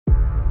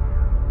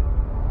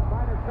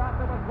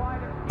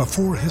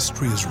Before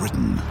history is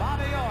written,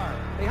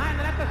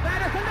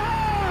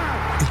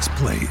 it's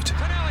played.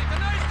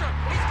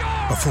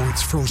 Before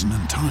it's frozen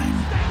in time,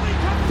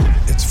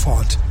 it's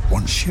fought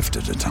one shift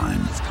at a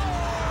time.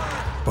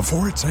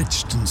 Before it's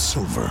etched in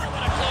silver,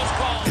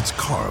 it's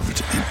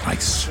carved in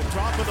ice.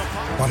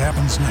 What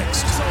happens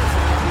next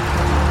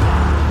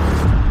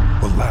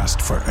will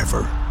last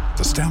forever.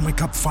 The Stanley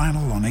Cup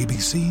Final on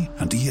ABC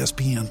and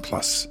ESPN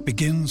Plus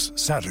begins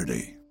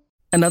Saturday.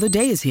 Another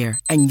day is here,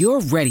 and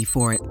you're ready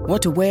for it.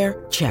 What to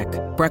wear? Check.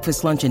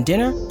 Breakfast, lunch, and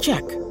dinner?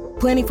 Check.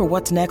 Planning for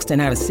what's next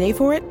and how to save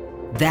for it?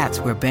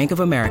 That's where Bank of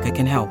America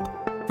can help.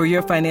 For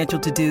your financial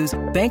to-dos,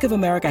 Bank of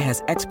America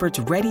has experts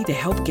ready to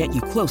help get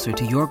you closer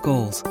to your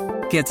goals.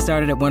 Get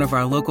started at one of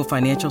our local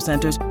financial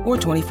centers or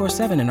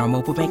 24/7 in our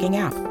mobile banking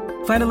app.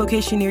 Find a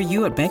location near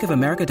you at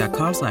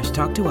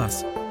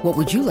bankofamerica.com/talktous. What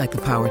would you like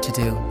the power to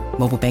do?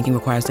 Mobile banking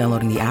requires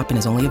downloading the app and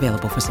is only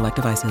available for select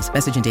devices.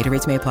 Message and data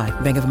rates may apply.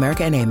 Bank of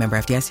America N.A., member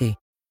FDIC.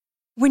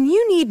 When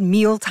you need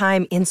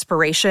mealtime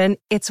inspiration,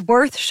 it's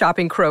worth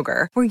shopping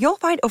Kroger, where you'll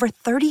find over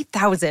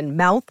 30,000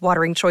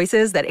 mouth-watering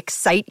choices that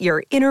excite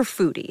your inner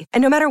foodie.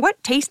 And no matter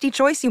what tasty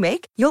choice you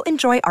make, you'll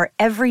enjoy our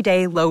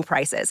everyday low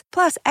prices,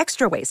 plus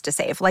extra ways to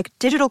save, like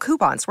digital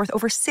coupons worth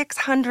over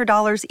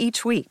 $600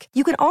 each week.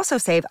 You can also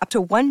save up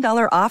to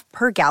 $1 off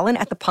per gallon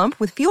at the pump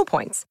with fuel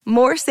points.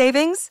 More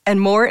savings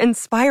and more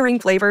inspiring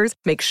flavors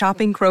make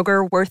shopping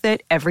Kroger worth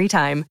it every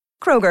time.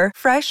 Kroger,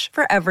 fresh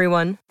for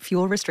everyone.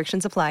 Fuel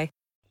restrictions apply.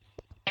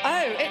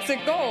 Oh, it's a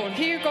goal.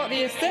 Who got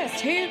the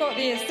assist? Who got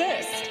the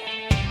assist?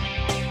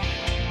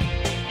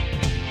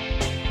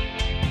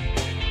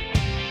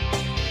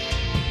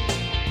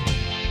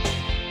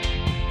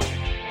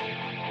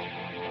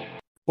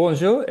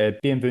 Bonjour et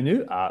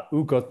bienvenue à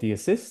Who Got the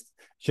Assist.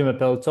 Je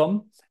m'appelle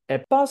Tom et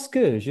parce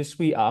que je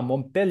suis à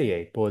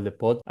Montpellier pour le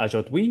pod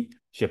aujourd'hui,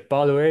 je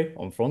parlerai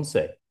en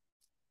français.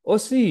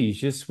 Aussi,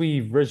 je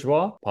suis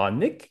rejoint par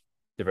Nick,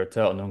 de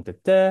retour en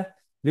Angleterre,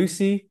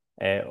 Lucy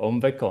et en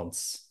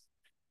vacances.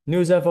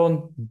 Nous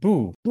avons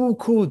bu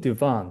beaucoup de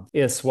vin.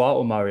 Hier soir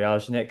au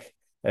mariage, Nick,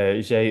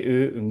 j'ai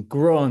eu un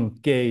grand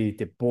guet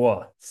de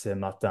bois ce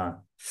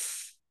matin.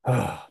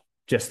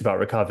 Just about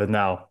recovered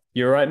now.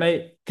 You all right,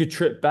 mate? Good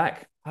trip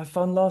back? Have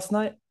fun last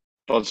night?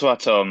 Bonsoir,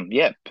 Tom.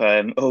 Yep,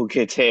 all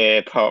good here,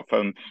 apart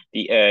from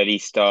the early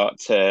start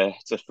to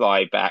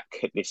fly back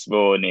this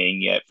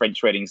morning.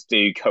 French weddings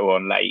do go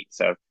on late,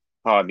 so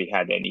hardly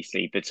had any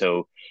sleep at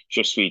all.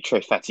 Je suis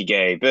très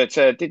fatigué, but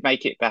did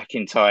make it back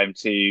in time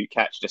to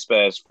catch the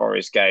Spurs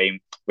Forest game,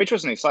 which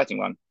was an exciting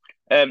one.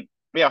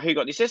 Yeah, who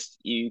got the assist?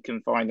 You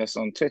can find us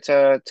on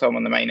Twitter, Tom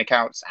on the main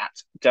accounts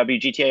at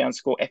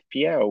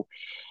WGTA_FPL.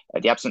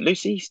 The absent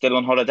Lucy, still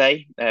on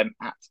holiday, at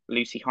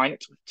Lucy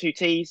Hynett with 2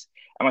 T's,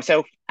 and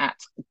myself at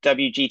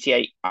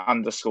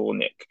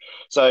WGTA_Nick.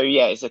 So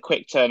yeah, it's a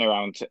quick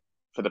turnaround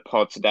for the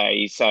pod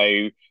today.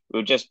 So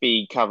we'll just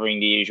be covering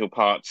the usual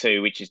part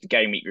 2, which is the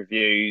game week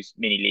reviews,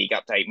 mini league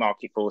update,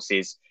 market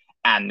forces,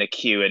 and the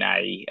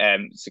Q&A.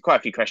 So quite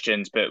a few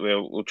questions, but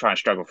we'll try and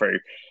struggle through.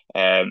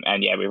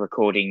 And yeah, we're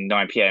recording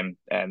 9 p.m.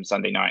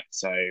 Sunday night.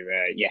 So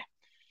yeah,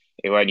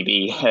 it will only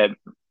be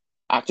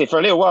active for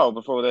a little while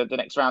before the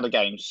next round of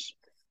games.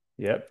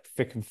 Yep,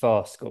 thick and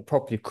fast. Got a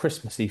properly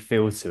Christmassy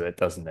feel to it,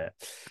 doesn't it?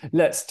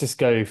 Let's just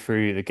go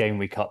through the game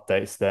week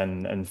updates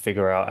then and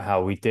figure out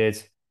how we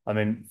did. I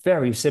mean,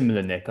 very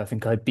similar, Nick. I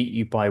think I beat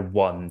you by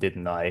 1,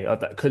 didn't I?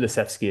 That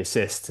Kulusevski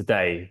assist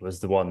today was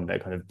the one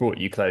that kind of brought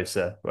you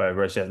closer.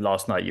 Whereas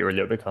last night you were a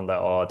little bit kind of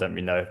like, I don't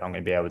really know if I'm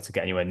going to be able to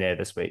get anywhere near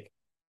this week.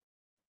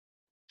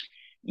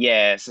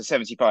 Yeah, so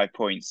 75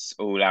 points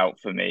all out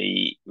for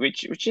me,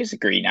 which is a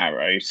green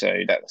arrow,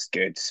 so that's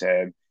good.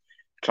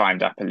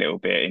 Climbed up a little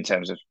bit in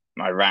terms of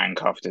my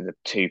rank after the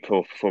 2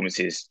 poor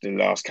performances the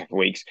last couple of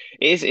weeks.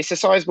 It's a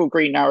sizable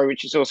green arrow,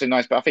 which is also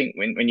nice. But I think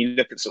when you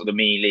look at sort of the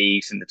mini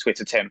leagues and the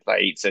Twitter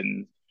templates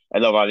and a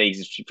lot of our leagues,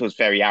 it feels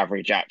very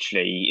average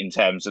actually in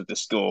terms of the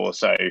score.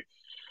 So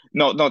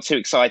not too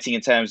exciting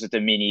in terms of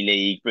the mini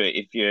league, but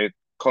if you're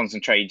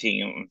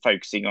concentrating and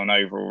focusing on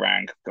overall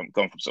rank,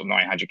 gone from sort of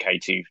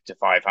 900k to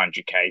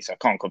 500k, so I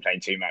can't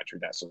complain too much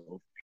with that sort of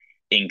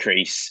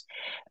increase.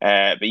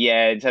 But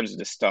yeah, in terms of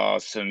the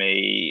stars for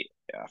me,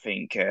 I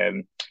think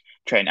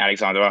Trent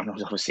Alexander-Arnold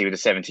obviously with a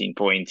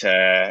 17-pointer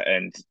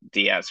and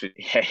Diaz with,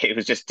 yeah, it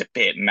was just a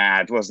bit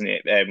mad, wasn't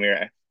it? We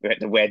were at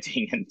the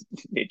wedding and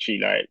literally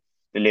like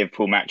the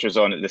Liverpool match was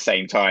on at the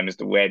same time as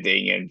the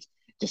wedding, and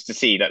just to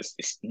see that's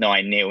it's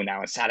 9-0 now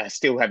and Salah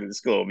still hadn't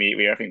scored.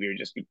 I think we were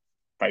just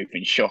both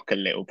in shock a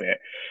little bit.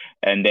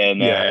 And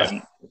then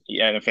and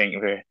I think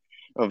we're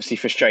obviously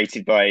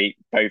frustrated by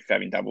both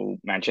having double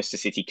Manchester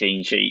City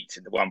clean sheets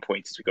and the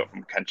 1-pointers we got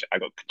from I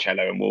got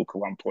Cancelo and Walker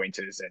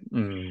 1-pointers,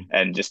 and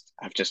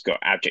I've just got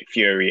abject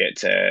fury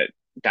at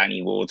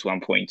Danny Ward's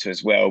 1-pointer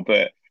as well.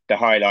 But the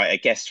highlight, I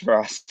guess, for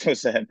us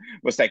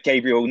was that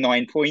Gabriel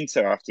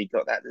 9-pointer after he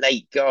got that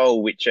late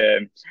goal, which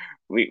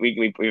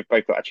we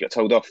both got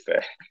told off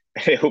a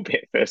little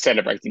bit for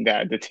celebrating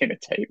that at the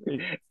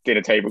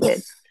dinner table.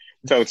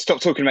 So stop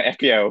talking about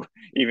FPL,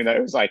 even though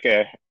it was like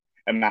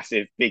a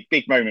massive,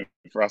 big moment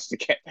for us to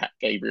get that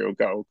Gabriel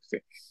goal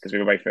because we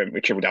were both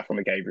we tripled up on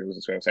the Gabriels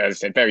as well. So as I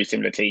said, very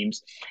similar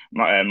teams.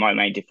 My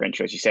main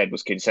differential, as you said,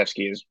 was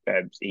Kulusevski as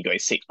he got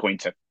his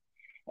 6-pointer,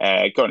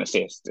 got an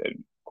assist,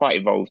 quite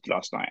involved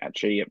last night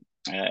actually.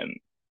 And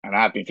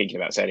I have been thinking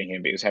about selling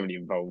him, but he was heavily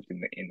involved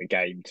in the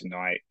game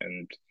tonight,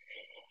 and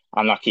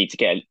unlucky to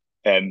get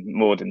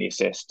more than the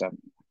assist.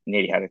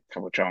 Nearly had a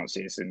couple of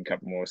chances and a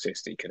couple more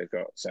assists he could have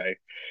got. So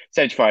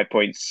 75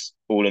 points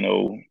all in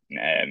all.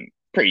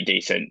 Pretty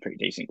decent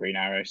Green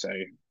Arrow. So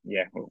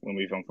yeah, we'll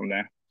move on from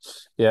there.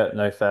 Yeah,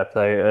 no, fair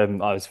play.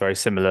 I was very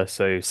similar.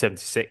 So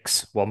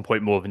 76, 1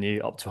 point more than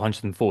you, up to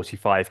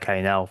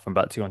 145k now from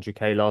about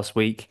 200k last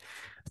week.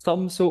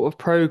 Some sort of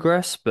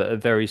progress, but a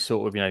very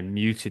sort of,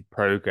 muted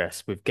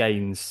progress with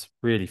gains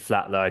really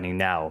flatlining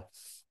now.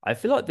 I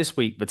feel like this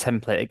week the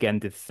template again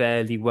did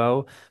fairly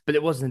well, but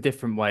it was in a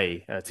different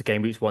way to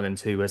game weeks 1 and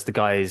 2, as the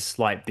guys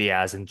like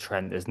Diaz and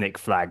Trent, as Nick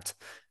flagged,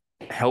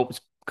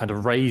 helped kind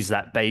of raise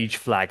that beige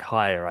flag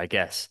higher, I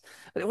guess.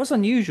 But it was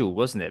unusual,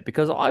 wasn't it?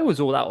 Because I was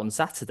all out on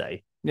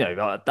Saturday.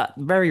 That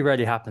very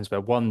rarely happens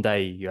where one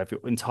day you have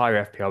your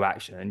entire FPL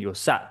action and you're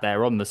sat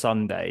there on the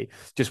Sunday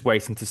just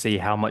waiting to see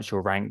how much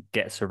your rank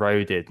gets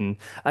eroded. And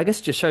I guess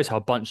it just shows how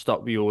bunched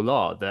up we all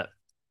are, that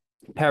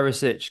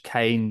Perisic,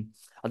 Kane,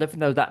 I don't think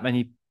there were that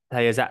many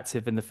players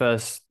active in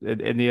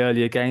the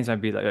earlier games.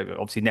 Maybe like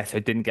obviously Neto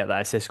didn't get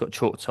that assist, got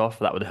chalked off.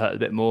 That would have hurt a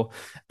bit more.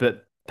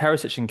 But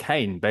Perisic and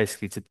Kane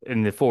basically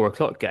in the 4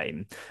 o'clock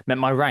game meant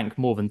my rank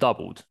more than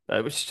doubled,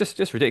 which is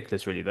just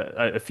ridiculous, really.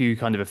 That a few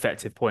kind of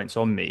effective points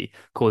on me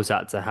caused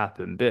that to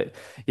happen. But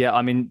yeah,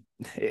 I mean,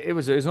 it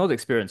was an odd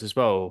experience as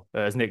well,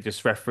 as Nick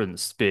just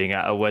referenced being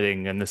at a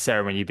wedding and the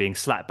ceremony being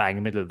slap bang in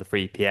the middle of the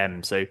 3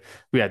 p.m. So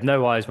we had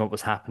no eyes on what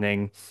was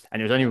happening,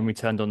 and it was only when we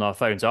turned on our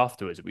phones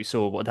afterwards that we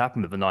saw what had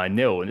happened with the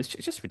 9-0, and it's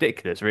just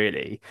ridiculous,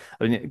 really.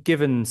 I mean,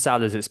 given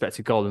Salah's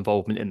expected goal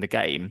involvement in the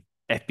game,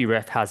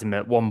 FBref has him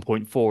at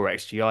 1.4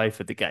 XGI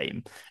for the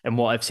game. And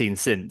what I've seen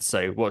since,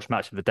 so watch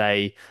match of the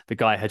day, the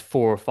guy had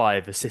 4 or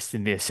 5 assists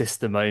in the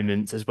assist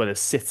moments, as well as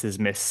sitters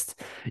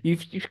missed.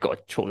 You've got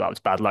to chalk that up as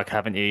bad luck,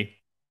 haven't you?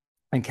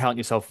 And count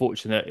yourself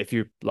fortunate if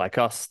you're like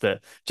us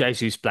that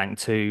Jesus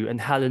blanked 2 and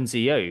Haaland's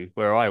EO,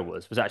 where I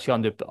was actually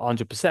under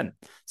 100%.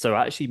 So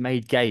I actually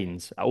made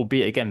gains,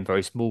 albeit again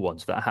very small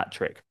ones, for that hat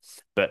trick.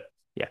 But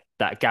yeah,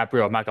 that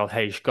Gabriel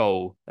Magalhaes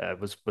goal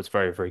was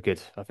very, very good.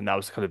 I think that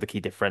was kind of the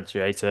key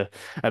differentiator.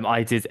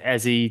 I did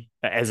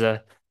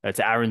Eza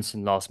to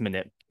Aronson last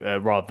minute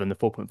rather than the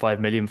 4.5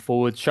 million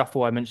forward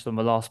shuffle I mentioned on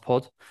the last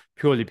pod,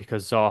 purely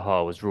because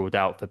Zaha was ruled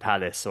out for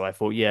Palace. So I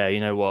thought, yeah,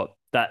 you know what?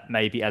 That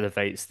maybe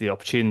elevates the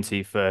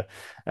opportunity for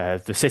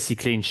the City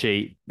clean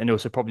sheet, and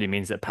also probably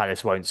means that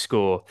Palace won't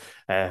score.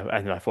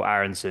 And I thought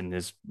Aronson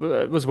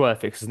was worth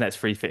it because the next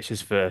 3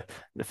 fixtures for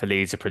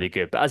Leeds are pretty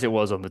good. But as it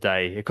was on the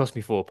day, it cost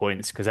me 4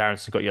 points because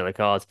Aronson got yellow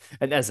cards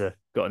and Eza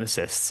got an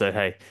assist. So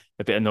hey,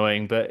 a bit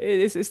annoying, but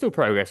it's still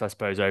progress, I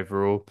suppose,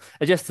 overall.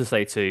 And just to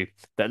say too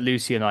that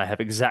Lucy and I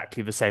have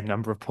exactly the same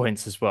number of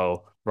points as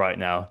well right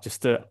now,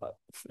 just to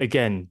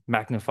again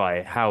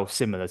magnify how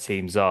similar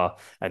teams are.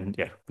 And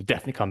yeah, we'll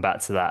definitely come back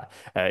to that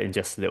in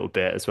just a little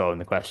bit as well in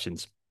the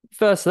questions.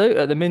 First,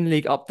 though, the Min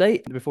League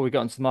update before we get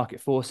onto the market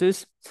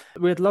forces.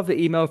 We had a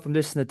lovely email from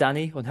listener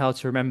Danny on how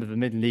to remember the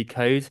Min League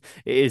code.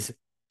 It is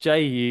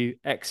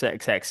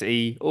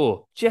JUXXXE,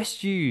 or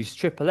just use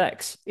triple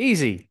X.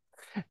 Easy.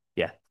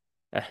 Yeah.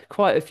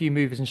 Quite a few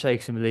movers and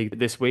shakers in the league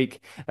this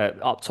week.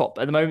 Up top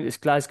at the moment, it's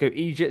Glasgow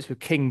Egypt with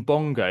King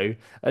Bongo,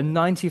 a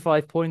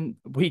 95-point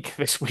week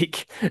this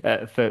week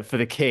for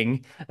the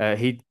King.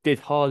 He did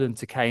Haaland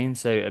to Kane,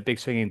 so a big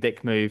swinging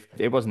dick move.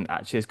 It wasn't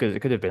actually as good as it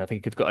could have been. I think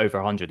he could have got over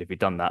 100 if he'd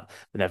done that,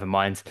 but never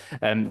mind.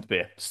 But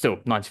yeah, still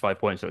 95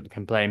 points, don't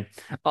complain.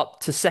 Up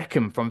to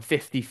second from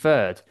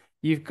 53rd.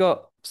 You've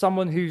got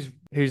someone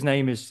whose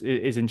name is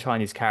in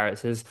Chinese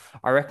characters.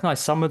 I recognize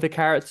some of the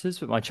characters,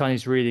 but my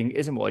Chinese reading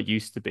isn't what it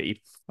used to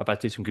be. I've had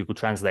to do some Google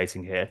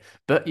translating here.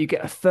 But you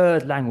get a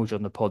third language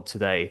on the pod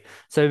today.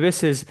 So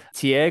this is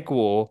Tie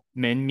Guo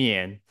Min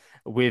Mian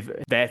with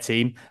their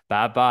team,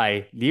 Ba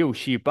Bai Liu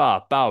Xi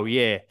Ba Bao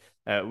Ye.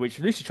 Which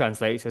loosely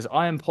translates as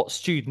I am pot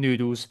stewed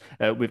noodles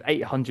with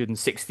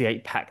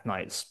 868 pack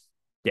nights.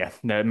 Yeah,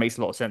 no, it makes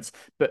a lot of sense.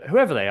 But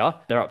whoever they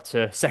are, they're up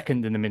to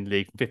second in the Min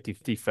League,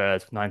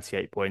 53rd,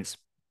 98 points.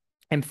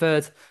 In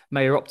third,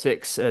 Mayor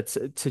Optics,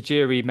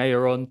 Tajiri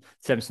Mayoron,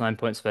 79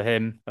 points for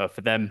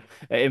them.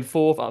 In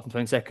fourth, up from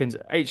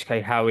 22nd,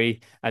 HK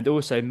Howie, and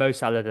also Mo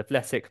Salah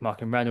Athletic,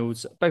 Mark and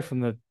Reynolds, both from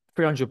the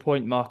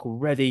 300-point mark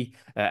already,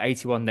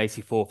 81 and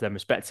 84 for them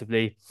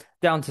respectively.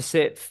 Down to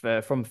sixth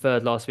from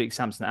third last week,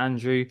 Samson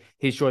Andrew.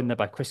 He's joined there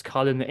by Chris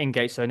Cullen,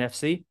 Ingate Zone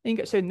FC.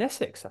 Ingate Zone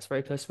Essex, that's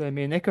very close to where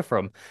me and Nick are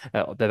from.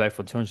 They're both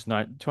on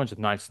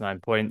 299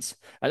 points.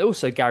 And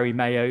also Gary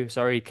Mayo,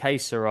 K.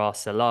 Sarah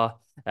Salah,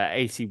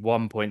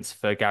 81 points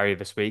for Gary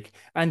this week.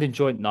 And in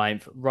joint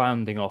ninth,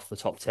 rounding off the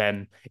top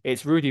 10,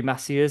 it's Rudy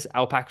Macias,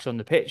 Alpacas on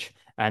the pitch,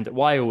 and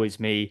Why Always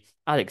Me,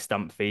 Alex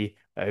Dunphy,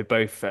 who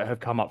both have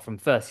come up from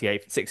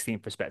 38th and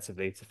 16th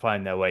respectively to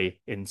find their way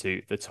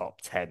into the top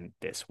 10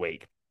 this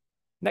week.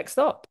 Next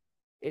up,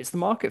 it's the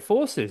market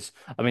forces.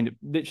 I mean,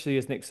 literally,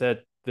 as Nick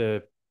said,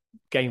 the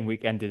game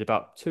week ended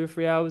about 2 or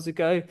 3 hours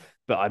ago,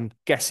 but I'm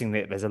guessing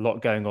that there's a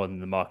lot going on in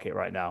the market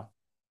right now.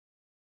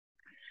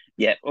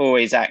 Yeah,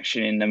 always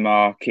action in the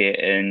market,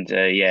 and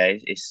yeah,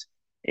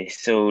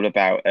 it's all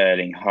about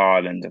Erling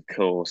Haaland, of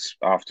course.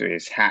 After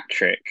his hat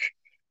trick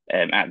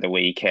at the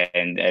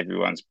weekend,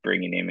 everyone's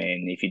bringing him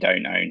in. If you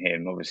don't own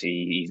him,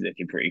 obviously he's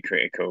looking pretty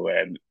critical.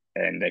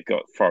 And they've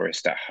got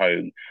Forest at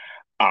home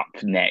up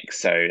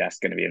next, so that's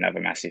going to be another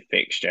massive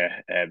fixture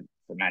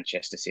for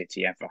Manchester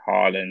City and for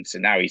Haaland. So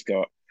now he's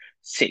got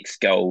 6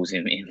 goals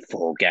in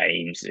 4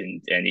 games,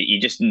 and you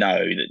just know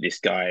that this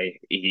guy,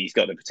 he's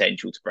got the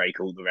potential to break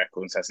all the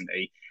records, hasn't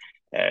he?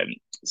 Um,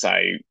 so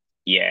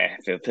yeah,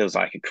 feels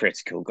like a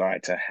critical guy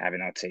to have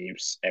in our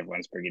teams.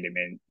 Everyone's bringing him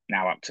in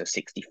now up to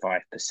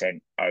 65%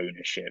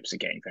 ownership, so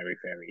getting very,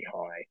 very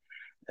high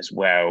as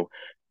well.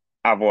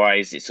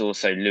 Otherwise, it's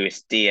also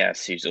Luis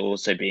Diaz who's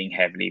also being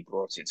heavily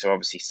brought in. So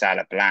obviously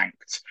Salah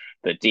blanked,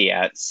 but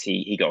Diaz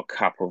he got a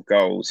couple of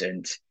goals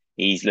and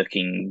he's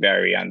looking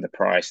very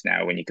underpriced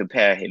now. When you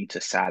compare him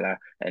to Salah,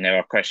 and there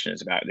are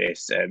questions about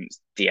this,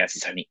 Diaz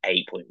is only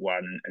 8.1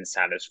 and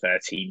Salah's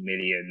 13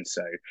 million.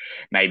 So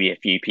maybe a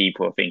few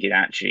people are thinking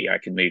actually I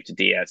can move to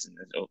Diaz and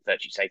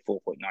virtually say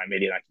 4.9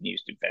 million I can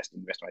use to invest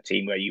in the rest of my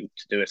team where you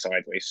to do a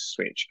sideways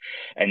switch.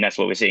 And that's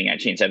what we're seeing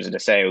actually in terms of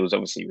the sales.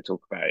 Obviously, we'll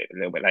talk about it a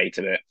little bit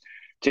later, but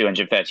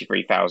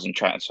 233,000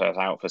 transfers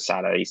out for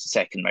Salah. He's the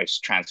second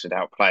most transferred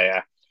out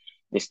player.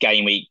 This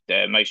game week,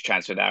 the most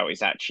transferred out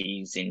is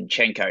actually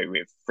Zinchenko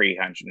with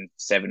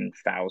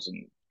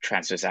 307,000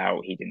 transfers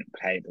out. He didn't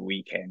play at the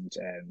weekend.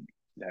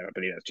 I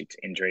believe that's due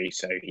to injury,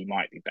 so he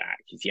might be back.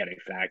 He's yellow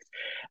flagged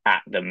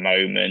at the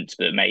moment,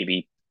 but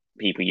maybe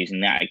people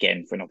using that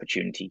again for an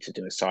opportunity to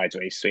do a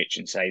sideways switch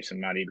and save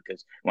some money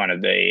because one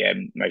of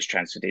the most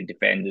transferred in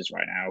defenders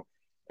right now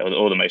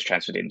or the most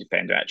transferred in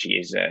defender actually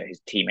is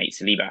his teammate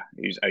Saliba,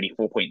 who's only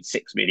 4.6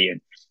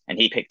 million, and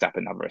he picked up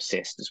another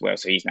assist as well.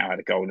 So he's now had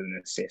a goal and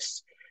an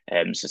assist.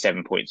 So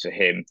 7 points for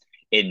him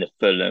in the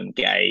Fulham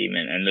game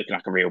and looking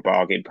like a real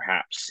bargain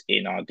perhaps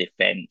in our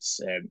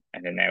defence and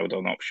a nailed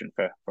on option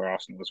for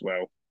Arsenal as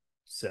well.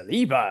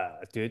 Saliba.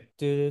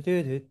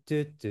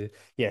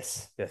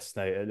 Yes, yes,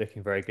 no,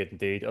 looking very good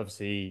indeed.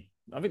 Obviously,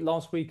 I think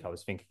last week I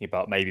was thinking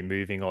about maybe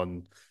moving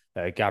on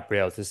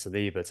Gabriel to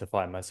Saliba to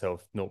find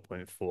myself zero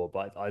point 0.4,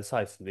 but I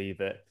decided to leave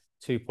it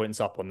 2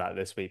 points up on that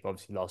this week.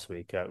 Obviously, last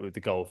week with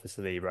the goal for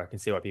Saliba, I can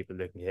see why people are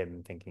looking at him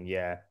and thinking,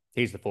 yeah,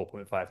 he's the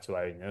 4.5 to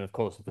own. And of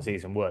course, if the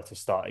season were to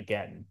start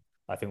again,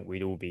 I think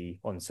we'd all be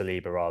on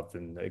Saliba rather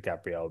than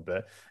Gabriel,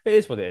 but it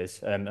is what it is.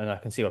 And I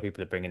can see why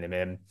people are bringing him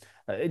in.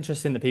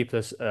 Interesting that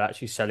people are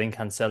actually selling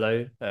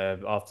Cancelo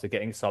after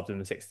getting subbed in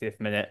the 60th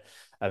minute.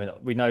 I mean,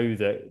 we know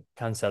that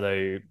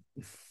Cancelo,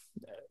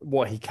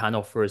 what he can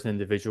offer as an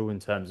individual in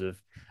terms of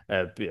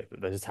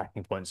those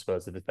attacking points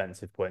versus the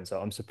defensive points. So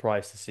I'm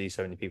surprised to see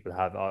so many people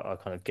are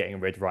kind of getting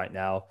rid right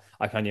now.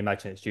 I can only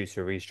imagine it's due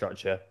to a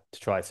restructure to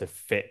try to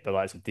fit the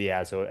likes of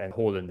Diaz and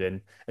Haaland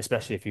in,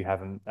 especially if you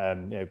haven't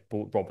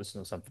bought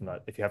Robertson or something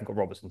like if you haven't got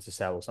Robertson to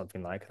sell or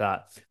something like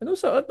that. And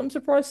also I'm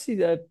surprised to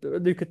see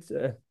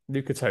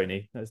Luca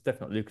Tony. That's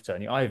definitely Luca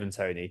Tony. Ivan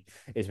Tony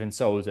has been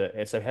sold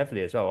so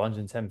heavily as well.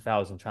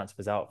 110,000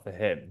 transfers out for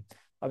him.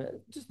 I mean,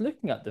 just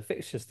looking at the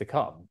fixtures to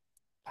come,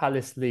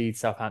 Palace, Leeds,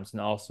 Southampton,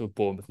 Arsenal,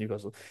 Bournemouth,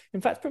 Newcastle. In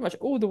fact, pretty much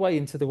all the way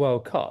into the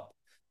World Cup.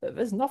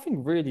 There's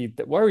nothing really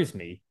that worries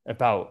me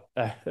about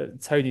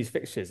Tony's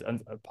fixtures,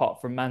 and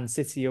apart from Man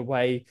City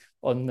away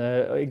on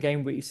in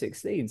game week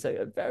 16. So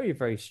a very,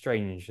 very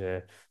strange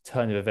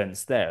turn of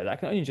events there. That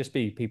can only just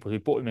be people who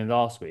bought him in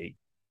last week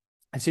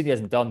and seen he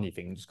hasn't done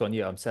anything, just gone,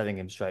 yeah, I'm selling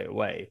him straight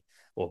away.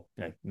 Or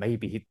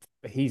maybe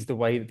he's the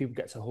way that people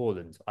get to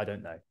Haaland. I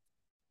don't know.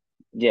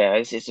 Yeah,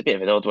 it's a bit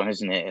of an odd one,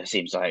 isn't it? It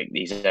seems like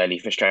these early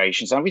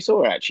frustrations. And we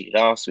saw actually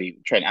last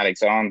week, Trent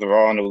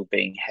Alexander-Arnold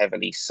being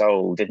heavily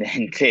sold, and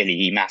then clearly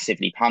he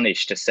massively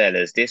punished the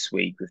sellers this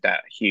week with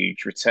that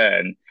huge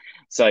return.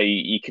 So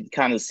you can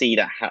kind of see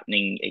that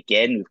happening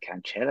again with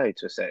Cancelo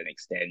to a certain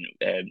extent.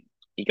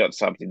 He got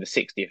subbed in the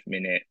 60th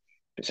minute,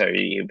 so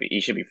he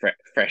should be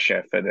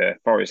fresher for the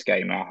Forest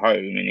game at home.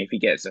 And if he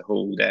gets a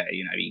haul there,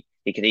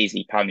 he could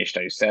easily punish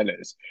those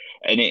sellers.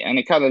 And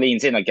it kind of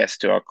leans in, I guess,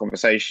 to our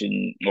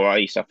conversation, or at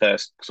least our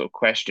first sort of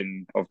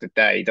question of the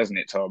day, doesn't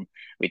it, Tom?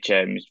 Which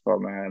is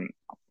from our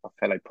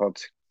fellow pod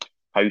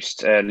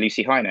host,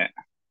 Lucy Hynett.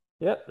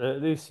 Yep,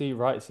 Lucy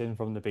writes in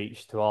from the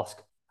beach to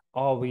ask,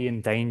 are we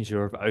in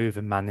danger of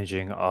over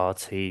managing our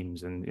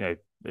teams? And,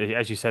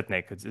 as you said,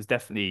 Nick, there's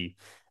definitely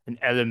an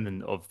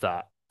element of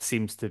that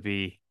seems to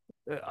be,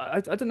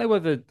 I don't know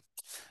whether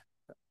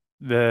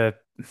the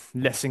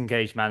less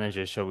engaged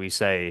managers, shall we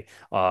say,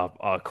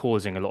 are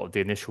causing a lot of the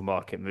initial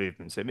market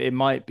movements. It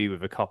might be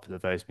with a couple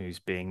of those moves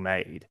being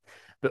made,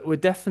 but we're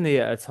definitely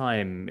at a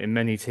time in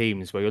many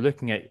teams where you're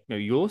looking at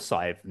your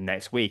side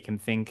next week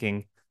and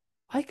thinking,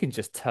 I can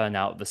just turn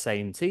out the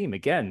same team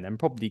again and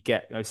probably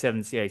get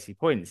 70, 80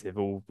 points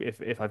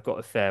if I've got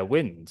a fair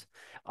wind.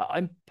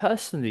 I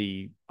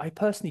personally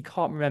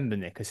can't remember,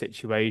 Nick, a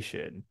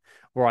situation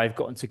where I've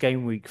gotten to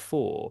game week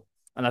 4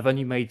 and I've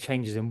only made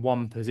changes in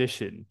one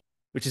position,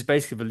 which is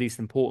basically the least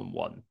important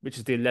one, which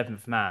is the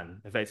 11th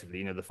man,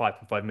 effectively, the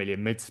 5.5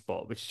 million mid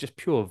spot, which is just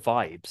pure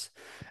vibes.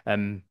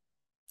 Um,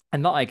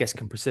 and that, I guess,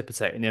 can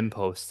precipitate an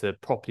impulse to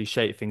properly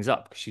shape things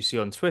up because you see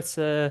on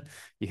Twitter,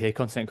 you hear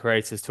content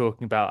creators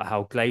talking about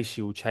how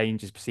glacial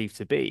change is perceived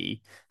to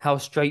be, how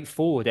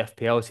straightforward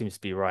FPL seems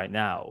to be right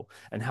now,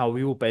 and how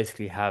we all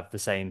basically have the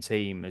same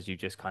team as you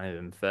just kind of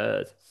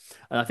inferred.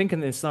 And I think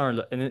in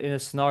a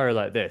scenario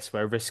like this,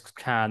 where risks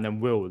can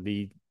and will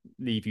leave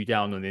you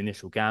down on the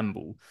initial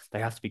gamble, they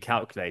have to be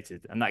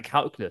calculated. And that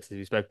calculus, as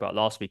we spoke about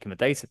last week in the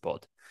data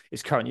pod,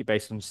 is currently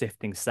based on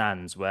sifting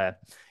sands where,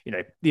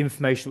 the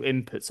informational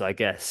inputs, I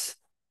guess,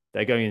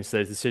 they're going into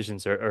those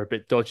decisions are a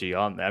bit dodgy,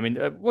 aren't they? I mean,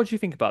 what do you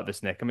think about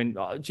this, Nick? I mean,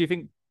 do you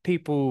think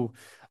people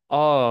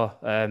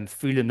are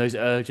feeling those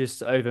urges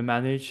to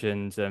overmanage?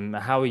 And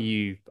how are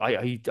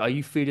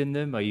you feeling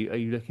them? Are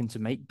you looking to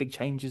make big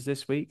changes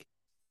this week?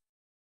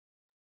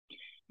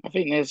 I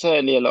think there's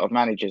certainly a lot of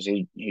managers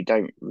who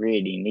don't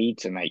really need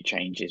to make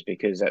changes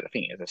because I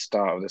think at the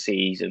start of the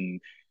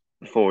season,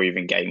 before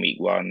even game week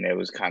 1, there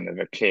was kind of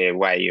a clear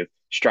way of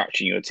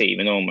structuring your team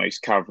and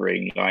almost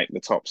covering like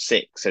the top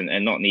six and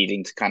not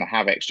needing to kind of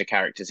have extra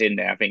characters in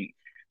there. I think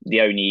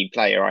the only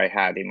player I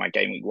had in my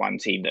game week 1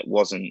 team that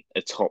wasn't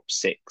a top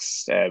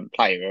six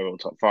player or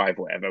top five,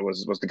 whatever,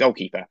 was the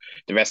goalkeeper.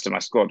 The rest of my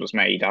squad was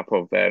made up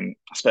of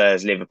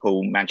Spurs,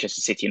 Liverpool,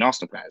 Manchester City, and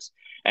Arsenal players,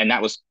 and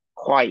that was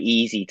quite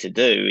easy to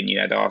do. And you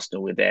had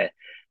Arsenal with their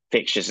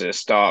fixtures at the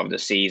start of the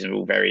season,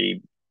 all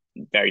very,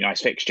 very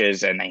nice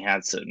fixtures, and they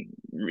had some,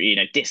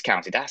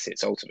 discounted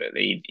assets.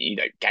 Ultimately,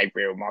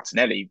 Gabriel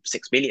Martinelli,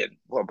 6 million.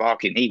 What a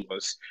bargain he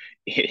was!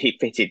 He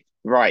fitted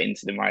right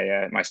into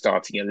my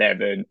starting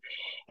 11.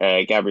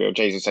 Gabriel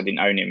Jesus, I didn't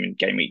own him in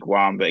game week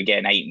 1, but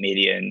again, 8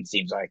 million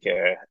seems like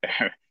a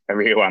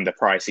real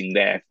underpricing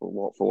there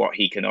for what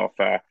he can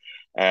offer.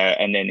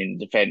 And then in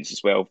defence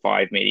as well,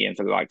 5 million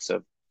for the likes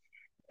of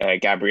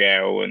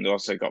Gabriel, and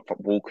also got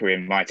Walker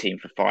in my team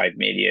for 5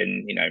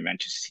 million.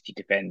 Manchester City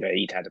defender,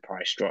 he'd had a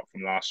price drop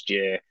from last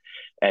year.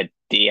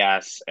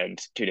 Diaz and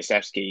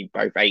Kulusevski,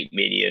 both 8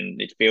 million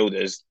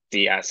midfielders.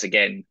 Diaz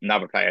again,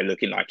 another player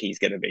looking like he's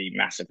going to be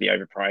massively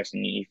overpriced,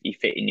 and you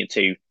fit in your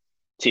two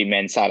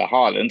men, Salah,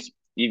 Haaland.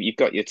 You've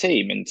got your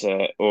team, and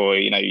or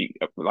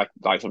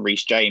like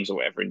Reece James or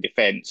whatever in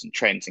defence, and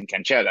Trent and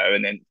Cancelo,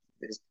 and then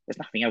there's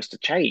nothing else to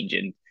change,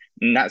 and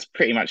that's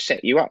pretty much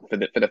set you up for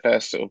the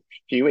first sort of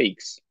few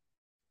weeks.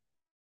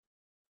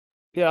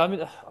 Yeah, I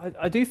mean,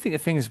 I do think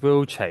that things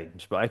will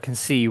change, but I can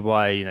see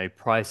why,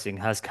 pricing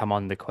has come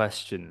under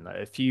question. Like,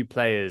 a few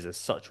players are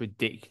such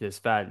ridiculous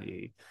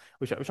value,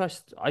 which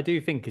I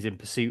do think is in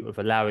pursuit of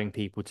allowing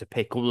people to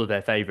pick all of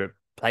their favorite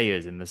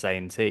players in the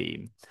same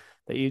team.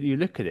 That you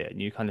look at it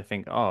and you kind of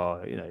think,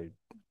 oh,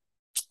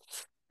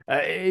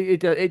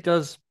 it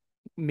does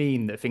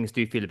mean that things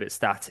do feel a bit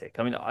static.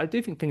 I mean, I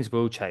do think things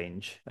will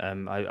change.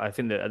 I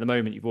think that at the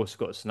moment you've also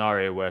got a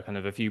scenario where kind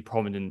of a few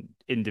prominent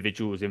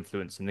individuals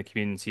influence in the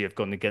community have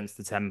gone against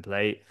the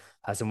template,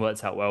 hasn't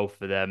worked out well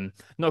for them.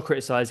 Not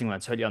criticizing them, I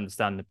totally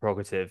understand the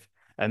prerogative.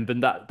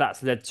 But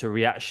that's led to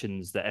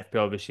reactions that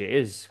FPL this year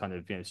is kind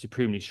of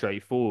supremely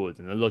straightforward,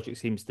 and the logic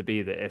seems to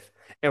be that if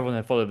everyone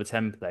had followed the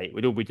template,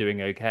 we'd all be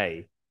doing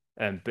okay.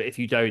 But if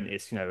you don't,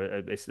 it's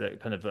it's a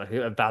kind of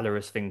a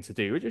valorous thing to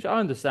do, which I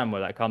understand where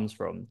that comes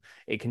from.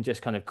 It can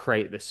just kind of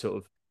create this sort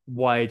of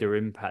wider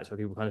impact where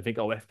people kind of think,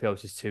 oh, FPL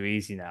is just too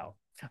easy now.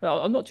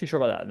 Well, I'm not too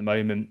sure about that at the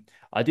moment.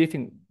 I do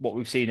think what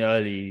we've seen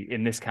early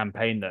in this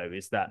campaign, though,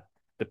 is that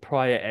the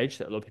prior edge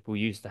that a lot of people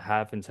used to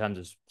have in terms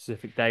of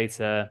specific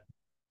data,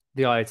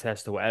 the eye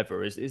test or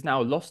whatever, is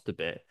now lost a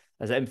bit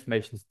as that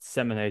information is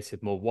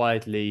disseminated more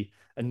widely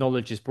and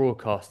knowledge is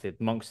broadcasted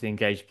amongst the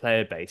engaged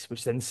player base,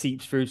 which then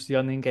seeps through to the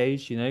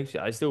unengaged.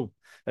 I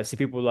see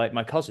people like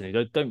my cousin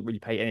who don't really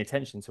pay any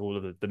attention to all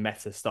of the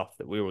meta stuff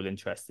that we're all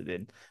interested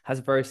in, has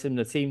a very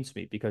similar team to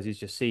me because he's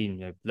just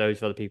seen, loads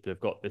of other people have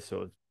got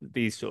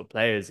these sort of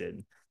players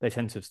in. They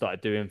tend to have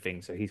started doing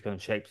things, so he's kind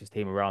of shaped his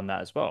team around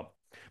that as well.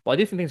 But I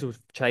do think things will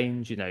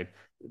change.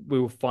 We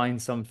will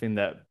find something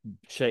that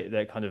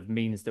kind of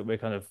means that we're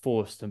kind of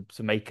forced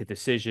to make a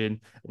decision,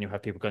 and you'll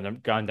have people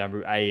going down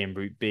route A and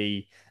route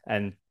B,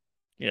 and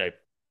you know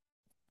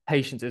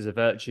patience is a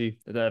virtue.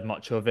 I don't have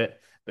much of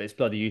it, but it's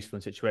bloody useful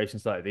in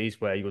situations like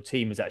these where your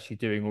team is actually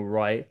doing all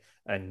right,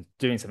 and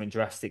doing something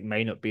drastic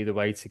may not be the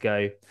way to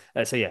go.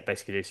 So yeah,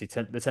 basically, Lucy,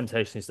 the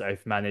temptation is to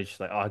overmanage.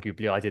 Like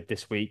arguably, I did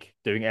this week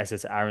doing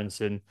Eze to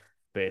Aronson,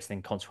 but it's an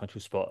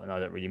inconsequential spot, and I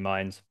don't really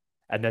mind.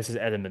 And there's this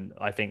element,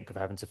 I think, of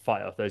having to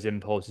fight off those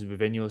impulses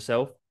within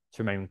yourself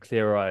to remain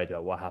clear-eyed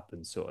about what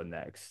happens sort of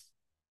next.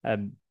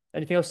 Um,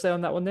 Anything else to say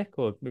on that one, Nick,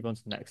 or move on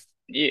to the next?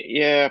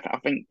 Yeah, I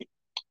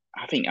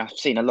think I've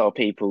seen a lot of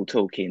people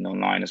talking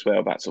online as well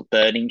about sort of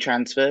burning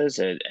transfers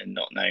and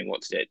not knowing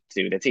what to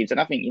do with their teams. And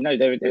I think,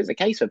 there's a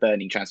case for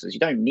burning transfers. You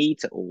don't need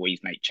to always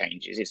make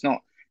changes. It's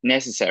not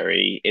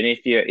necessary. And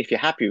if you're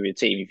happy with your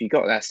team, if you've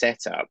got that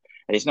set up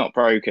and it's not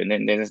broken,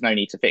 then there's no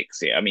need to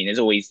fix it. I mean, there's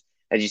always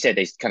as you said,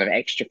 there's kind of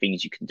extra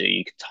things you can do.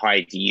 You can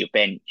tidy your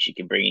bench, you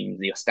can bring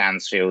in your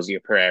Stansfields, your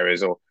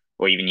Pereiras,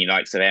 or even your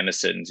likes of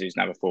Emerson's, who's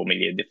now a 4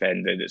 million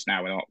defender that's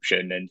now an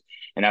option, and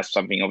that's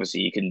something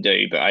obviously you can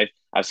do. But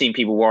I've seen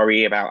people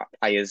worry about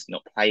players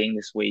not playing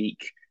this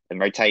week and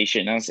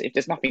rotation. And if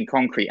there's nothing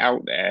concrete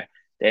out there,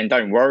 then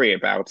don't worry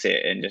about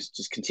it and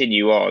just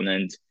continue on.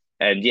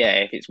 And yeah,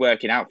 if it's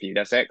working out for you,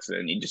 that's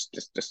excellent. You just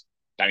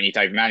don't need to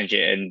overmanage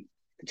it and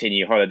continue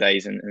your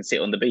holidays and sit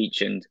on the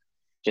beach and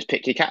just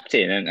pick your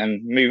captain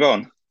and move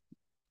on.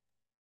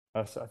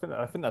 I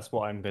think that's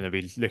what I'm going to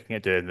be looking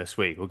at doing this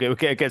week. We'll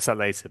get to that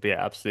later, but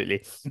yeah,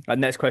 absolutely.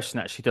 And next question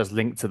actually does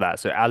link to that.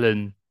 So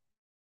Alan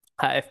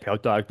at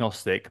FPL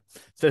Diagnostic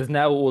says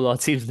now all our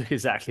teams look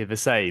exactly the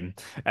same,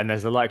 and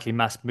there's a likely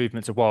mass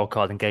movement to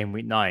wildcard in game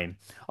week 9.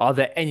 Are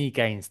there any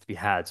gains to be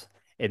had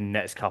in the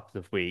next couple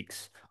of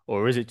weeks,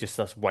 or is it just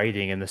us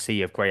wading in the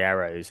sea of grey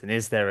arrows? And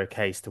is there a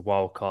case to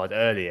wildcard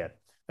earlier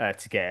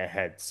to get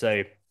ahead?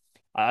 So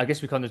I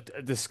guess we kind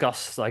of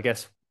discussed, I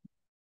guess,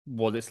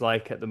 what it's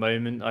like at the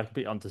moment. I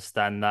completely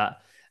understand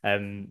that.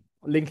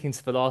 Linking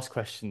to the last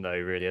question though,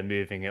 really, and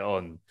moving it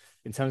on,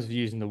 in terms of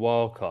using the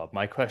wild card,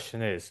 my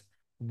question is,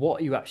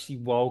 what are you actually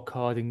wild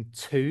carding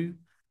to?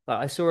 Like,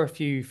 I saw a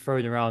few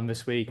thrown around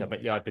this week. I mean,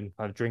 yeah, I've been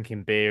kind of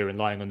drinking beer and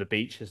lying on the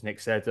beach, as Nick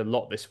said, a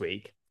lot this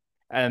week.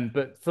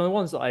 But for the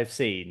ones that I've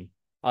seen,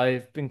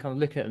 I've been kind of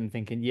looking at them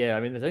thinking, yeah, I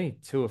mean, there's only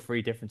two or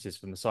three differences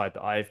from the side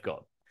that I've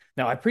got.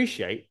 Now, I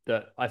appreciate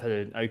that I've had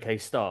an okay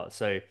start.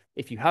 So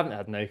if you haven't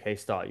had an okay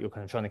start, you're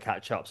kind of trying to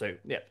catch up. So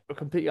yeah, I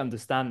completely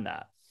understand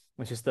that.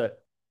 It's just that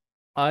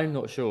I'm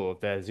not sure if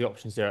there's the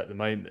options there at the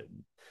moment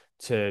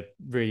to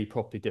really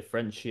properly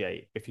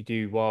differentiate if you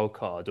do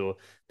wildcard, or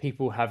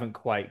people haven't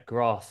quite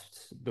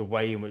grasped the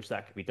way in which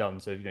that could be done.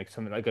 So,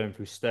 something like going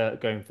for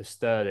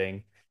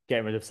Sterling,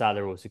 getting rid of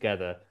Salah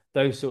altogether.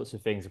 Those sorts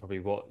of things are probably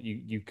what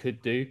you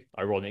could do,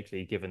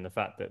 ironically, given the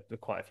fact that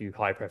quite a few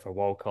high profile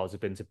wildcards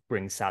have been to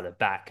bring Salah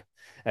back.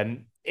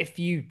 And if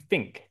you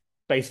think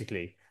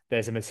basically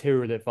there's a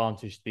material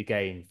advantage to be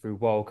gained through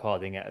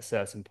wildcarding at a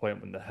certain point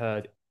when the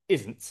herd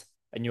isn't,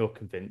 and you're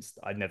convinced,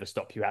 I'd never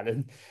stop you,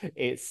 Alan.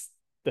 It's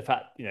the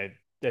fact,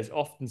 there's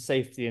often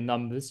safety in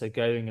numbers, so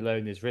going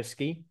alone is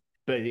risky,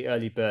 but the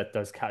early bird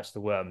does catch the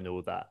worm and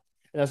all that.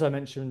 And as I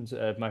mentioned,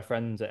 my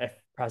friend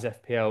Praz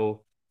FPL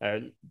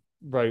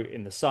wrote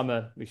in the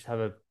summer, we should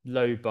have a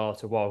low bar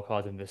to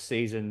wildcard in this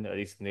season, at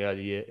least in the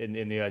early year,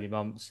 in the early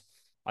months.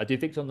 I do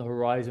think it's on the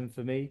horizon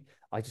for me.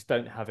 I just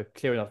don't have a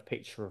clear enough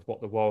picture of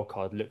what the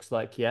wildcard looks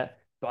like yet,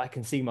 but I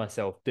can see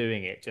myself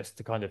doing it just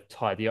to kind of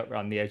tidy up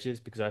around the edges,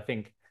 because I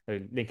think,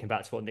 linking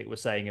back to what Nick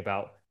was saying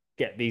about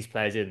get these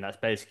players in, that's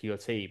basically your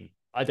team.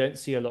 I don't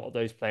see a lot of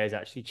those players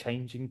actually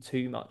changing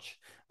too much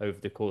over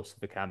the course of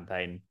the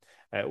campaign.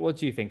 What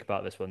do you think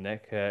about this one,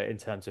 Nick, in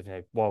terms of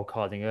wild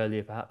carding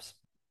earlier, perhaps?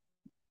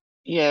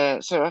 Yeah,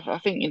 so I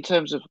think in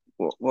terms of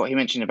what he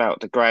mentioned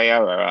about the grey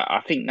area,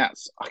 I think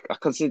I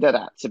consider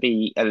that to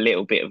be a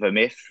little bit of a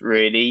myth,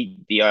 really.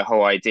 The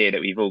whole idea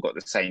that we've all got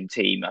the same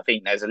team. I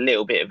think there's a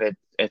little bit of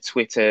a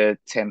Twitter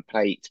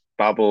template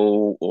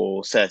bubble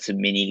or certain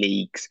mini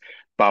leagues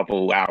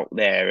bubble out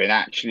there, and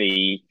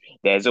actually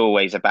there's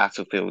always a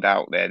battlefield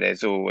out there.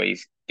 There's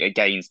always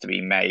gains to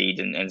be made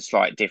and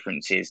slight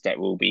differences that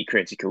will be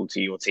critical to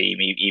your team,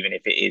 even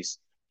if it is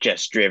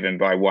just driven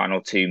by one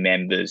or two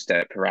members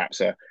that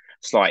perhaps are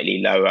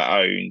slightly lower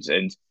owned.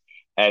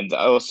 And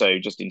also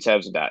just in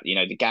terms of that,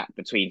 the gap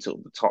between sort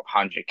of the top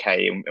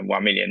 100K and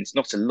 1 million, it's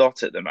not a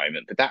lot at the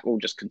moment, but that will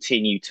just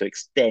continue to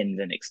extend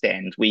and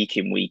extend week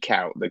in, week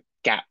out. The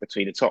gap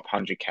between the top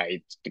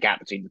 100K, the gap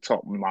between the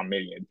top 1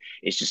 million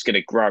is just going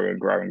to grow and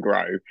grow and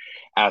grow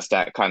as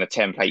that kind of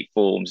template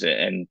forms,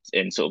 and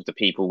sort of the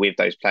people with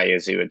those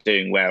players who are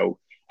doing well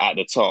at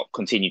the top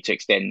continue to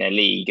extend their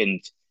league.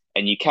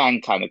 And you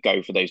can kind of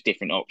go for those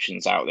different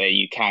options out there.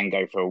 You can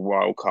go for a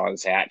wild card and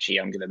say, actually,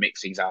 I'm going to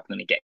mix things up. I'm going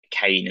to get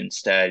Kane and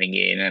Sterling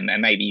in,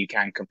 and maybe you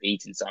can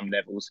compete in some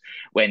levels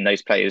when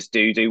those players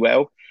do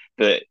well.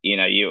 But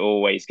you're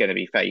always going to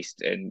be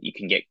faced, and you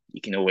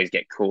can always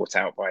get caught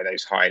out by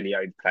those highly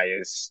owned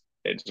players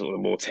and sort of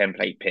more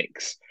template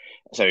picks.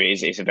 So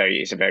it's a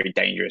very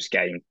dangerous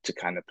game to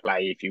kind of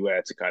play if you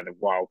were to kind of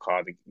wild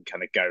card and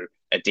kind of go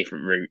a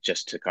different route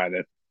just to kind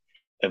of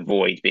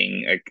avoid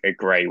being a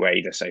grey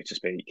wader, so to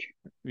speak.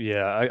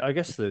 Yeah, I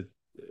guess the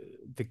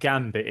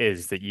gambit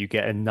is that you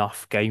get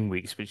enough game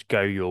weeks which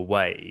go your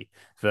way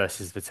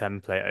versus the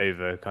template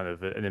over kind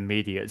of an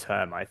immediate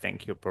term. I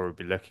think you're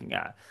probably looking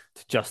at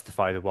to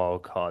justify the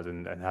wild card,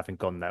 and having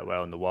gone that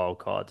well on the wild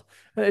card.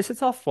 It's a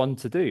tough one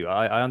to do.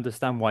 I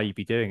understand why you'd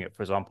be doing it.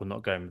 For example,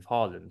 not going with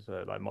Haaland,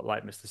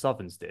 like Mr.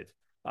 Southerns did.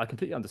 I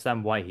completely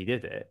understand why he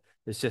did it.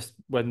 It's just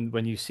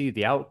when you see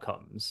the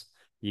outcomes,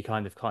 you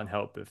kind of can't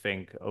help but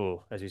think,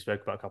 oh, as we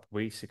spoke about a couple of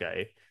weeks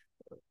ago,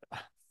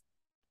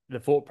 the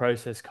thought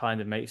process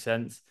kind of makes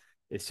sense.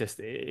 It's just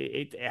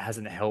it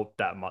hasn't helped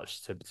that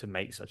much to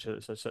make such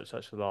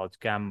a large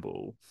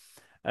gamble.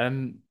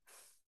 Um,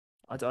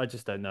 I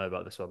just don't know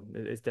about this one.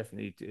 It's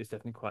definitely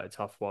quite a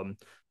tough one.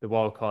 The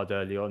wild card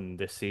early on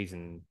this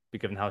season,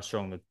 given how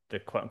strong the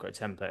quote unquote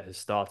template has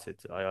started,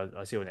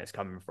 I see where it's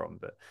coming from,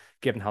 but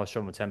given how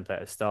strong the template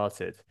has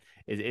started,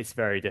 it's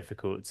very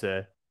difficult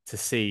to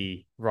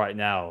see right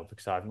now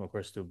because I haven't got a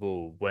crystal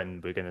ball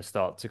when we're going to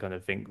start to kind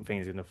of think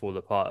things are going to fall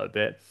apart a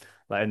bit.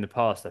 Like in the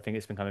past, I think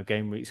it's been kind of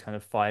game weeks kind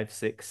of 5,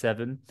 6,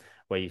 7,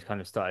 where you kind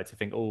of started to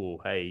think,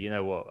 oh, hey, you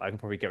know what, I can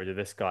probably get rid of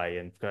this guy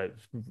and go,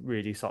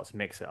 really start to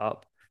mix it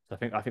up. So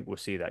I think we'll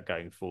see that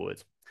going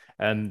forward.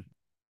 Um,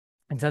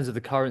 in terms of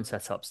the current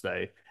setups,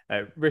 though,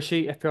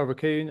 Rishi, FPL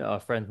Raccoon, our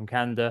friend from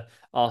Canada,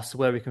 asked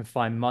where we can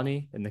find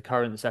money in the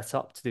current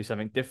setup to do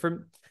something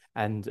different.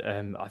 And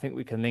I think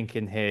we can link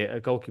in here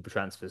goalkeeper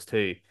transfers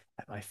too.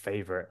 My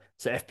favorite.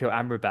 So FPL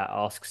Amrabat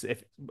asks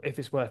if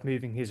it's worth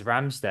moving his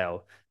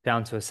Ramsdale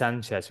down to a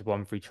Sanchez with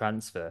one free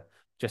transfer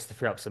just to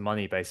free up some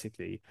money,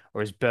 basically,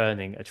 or is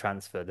burning a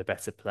transfer the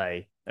better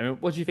play? I mean,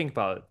 what do you think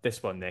about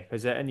this one, Nick?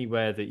 Is there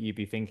anywhere that you'd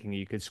be thinking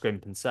you could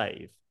scrimp and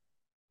save?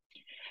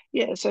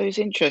 Yeah, so it's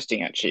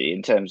interesting actually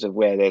in terms of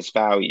where there's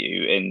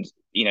value, and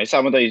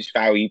some of those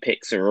value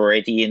picks are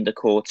already in the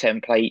core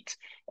template.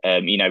 I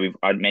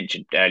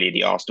mentioned earlier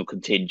the Arsenal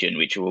contingent,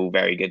 which are all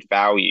very good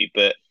value.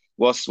 But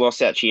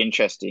what's actually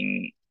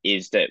interesting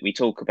is that we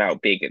talk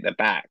about big at the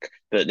back,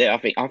 but I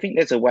think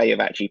there's a way of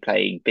actually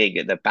playing big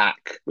at the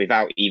back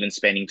without even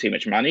spending too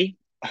much money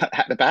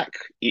at the back,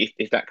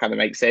 if that kind of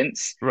makes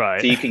sense. So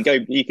Right. you can go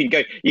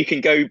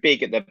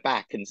big at the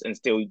back and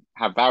still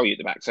have value at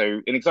the back.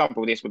 So an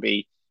example of this would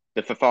be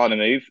the Fafana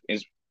move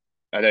is,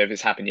 I don't know if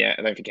it's happened yet.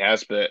 I don't think it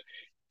has, but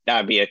that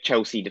would be a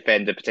Chelsea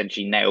defender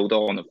potentially nailed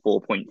on at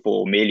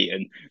 4.4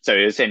 million. So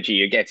essentially,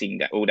 you're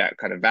getting all that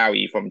kind of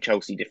value from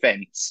Chelsea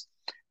defence,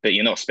 but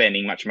you're not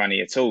spending much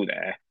money at all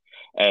there.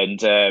 And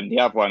the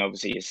other one,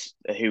 obviously, is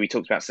who we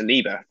talked about,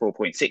 Saliba,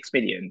 4.6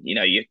 million.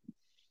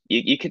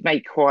 You could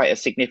make quite a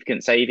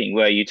significant saving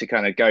were you to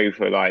kind of go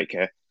for like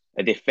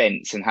a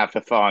defence and have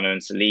Fafana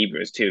and Saliba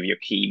as two of your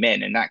key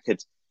men, and that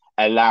could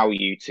allow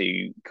you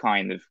to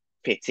kind of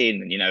fit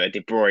in, a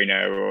De Bruyne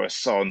or a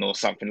Son or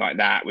something like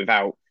that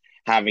without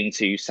having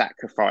to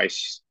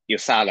sacrifice your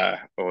Salah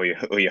or your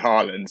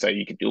Haaland. So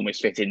you could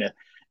almost fit in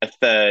a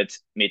third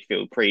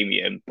midfield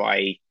premium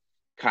by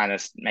kind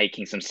of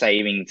making some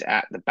savings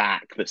at the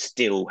back, but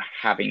still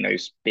having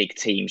those big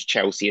teams,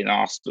 Chelsea and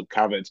Arsenal,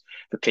 covered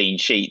for clean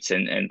sheets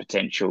and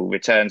potential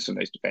returns from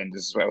those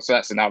defenders as well. So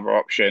that's another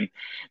option.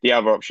 The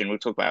other option, we'll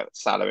talk about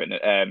Salah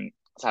a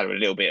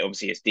little bit.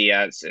 Obviously, it's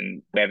Diaz,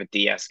 and whether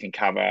Diaz can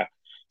cover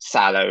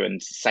Salah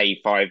and save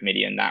 5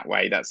 million that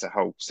way, that's a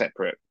whole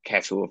separate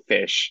kettle of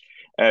fish.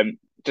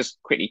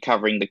 Just quickly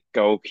covering the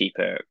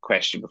goalkeeper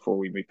question before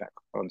we move back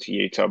onto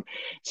you, Tom.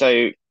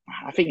 So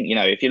I think,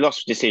 if you're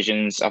lost for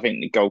decisions, I think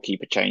the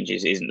goalkeeper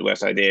changes isn't the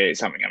worst idea. It's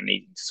something I'm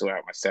needing to sort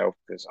out myself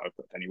because I've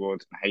got Danny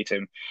Ward and I hate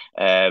him.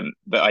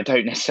 But I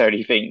don't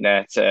necessarily think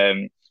that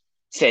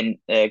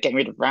getting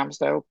rid of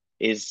Ramsdale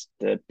is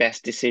the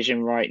best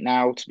decision right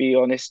now, to be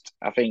honest.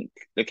 I think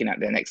looking at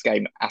their next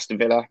game, Aston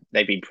Villa,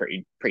 they've been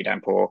pretty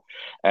damn poor.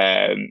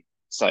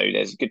 So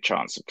there's a good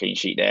chance of clean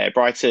sheet there.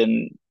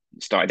 Brighton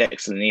started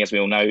excellently, as we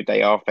all know.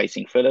 They are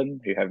facing Fulham,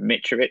 who have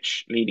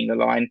Mitrovic leading the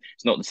line.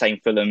 It's not the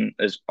same Fulham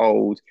as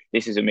old.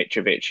 This is a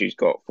Mitrovic who's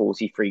got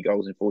 43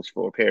 goals and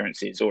 44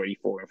 appearances, already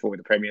 4-4 in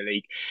the Premier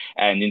League.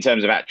 And in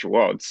terms of actual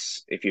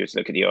odds, if you were to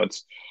look at the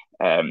odds,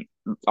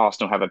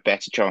 Arsenal have a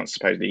better chance,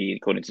 supposedly,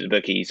 according to the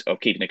bookies, of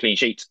keeping a clean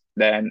sheet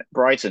than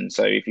Brighton.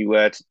 So if you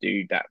were to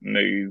do that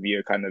move,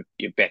 you're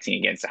betting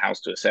against the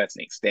house to a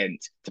certain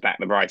extent to back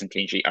the Brighton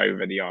clean sheet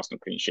over the Arsenal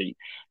clean sheet.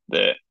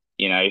 But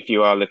if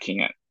you are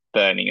looking at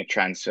burning a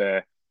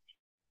transfer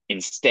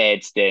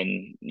instead,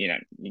 then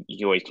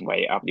you always can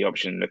weigh up the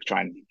option. Look,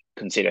 try and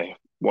consider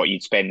what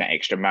you'd spend that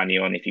extra money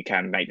on if you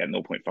can make that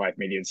 0.5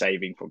 million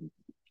saving from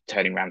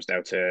turning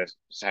Ramsdale to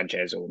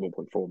Sanchez, or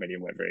 0.4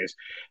 million, whatever it is.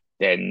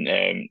 Then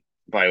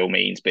by all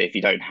means. But if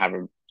you don't have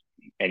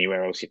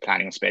anywhere else you're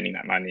planning on spending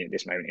that money at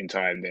this moment in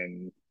time,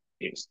 then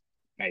it's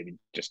maybe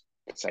just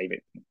save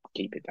it,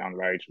 keep it down the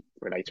road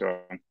for later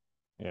on.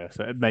 Yeah,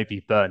 so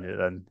maybe burn it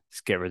then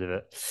just get rid of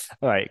it.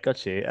 All right,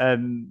 got you.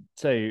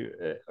 So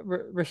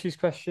Rishi's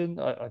question,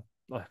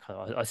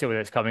 I see where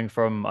it's coming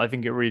from. I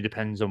think it really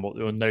depends on what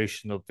your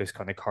notion of this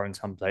kind of current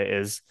template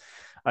is.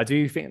 I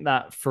do think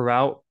that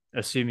throughout,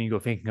 assuming you're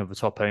thinking of the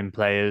top owned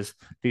players,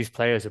 these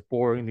players are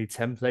boringly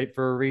template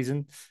for a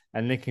reason.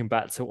 And linking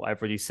back to what I've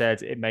already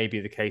said, it may be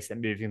the case that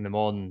moving them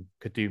on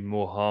could do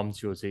more harm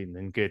to your team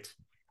than good.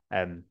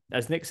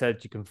 As Nick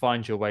said, you can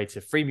find your way to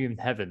freemium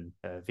heaven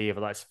via the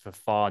likes of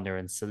Fafana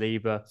and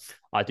Saliba.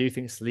 I do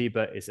think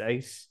Saliba is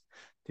ace.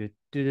 But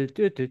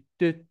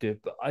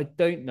I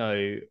don't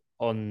know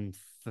on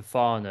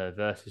Fafana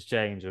versus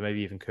James or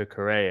maybe even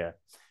Cucurella.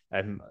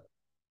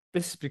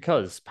 This is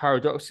because,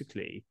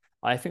 paradoxically,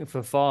 I think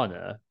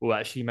Fafana will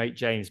actually make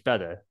James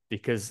better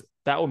because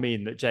that will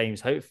mean that James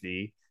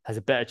hopefully has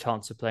a better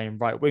chance of playing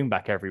right wing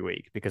back every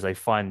week because they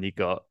finally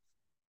got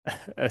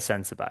a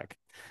centre back.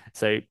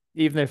 So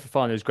even though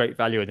Fafana is great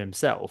value in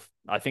himself,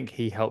 I think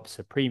he helps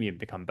a premium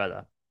become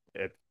better.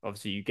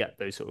 obviously you get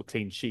those sort of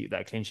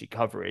that clean sheet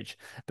coverage.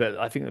 But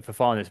I think that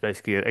Fofana is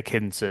basically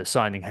akin to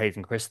signing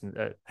Hayden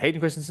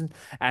Christensen,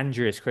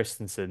 Andreas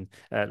Christensen,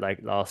 like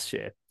last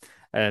year.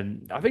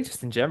 I think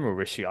just in general,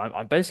 Rishi,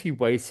 I'm basically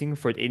waiting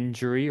for an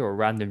injury or a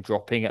random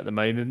dropping at the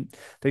moment.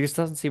 There just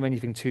doesn't seem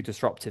anything too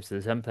disruptive to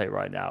the template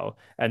right now.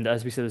 And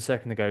as we said a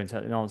second ago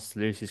in answer to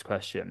Lucy's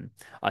question,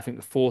 I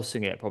think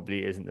forcing it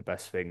probably isn't the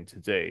best thing to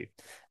do.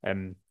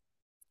 Um,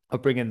 I'll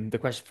bring in the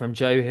question from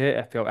Joe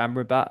here, FPL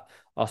Amrabat.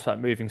 Asked about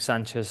moving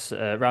Sanchez,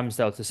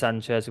 Ramsdale to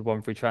Sanchez with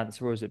one free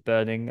transfer, or is it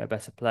burning a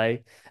better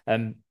play?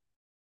 Um,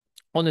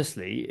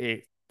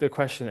 Honestly, the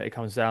question that it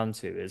comes down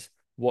to is,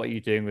 what are you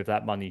doing with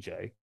that money,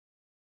 Joe?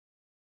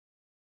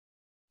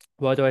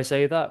 Why do I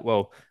say that?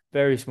 Well,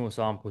 very small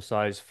sample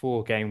size,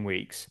 4 game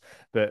weeks,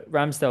 but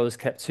Ramsdale has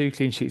kept 2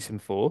 clean sheets in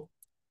 4.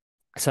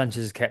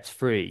 Sanchez has kept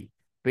 3,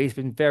 but he's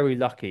been very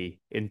lucky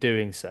in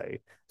doing so.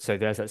 So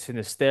there's that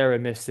Sinistera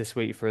miss this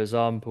week, for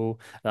example.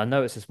 And I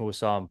know it's a small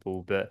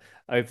sample, but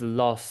over the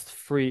last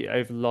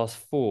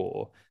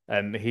 4,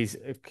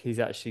 he's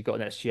actually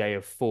got an XGA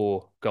of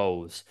 4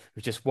 goals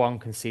with just 1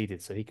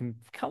 conceded. So he can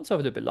count himself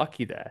a little bit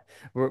lucky there,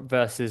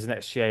 versus an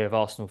XGA of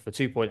Arsenal for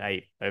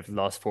 2.8 over the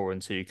last 4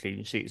 and 2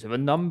 clean sheets. So the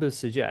numbers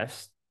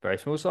suggest, very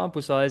small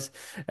sample size,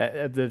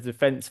 the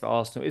defense for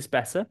Arsenal is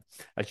better,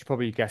 as you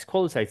probably guess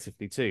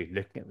qualitatively too,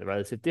 looking at the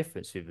relative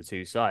difference between the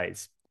two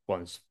sides.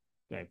 One's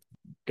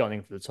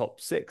gunning for the top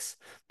 6,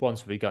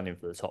 one's probably gunning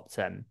for the top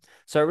 10.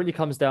 So it really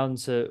comes down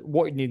to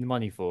what you need the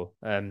money for.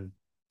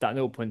 That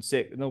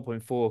 0.6,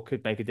 0.4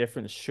 could make a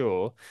difference,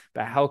 sure,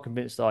 but how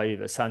convinced are you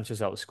that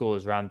Sanchez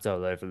outscores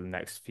Ramsdale over the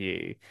next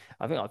few?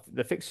 I think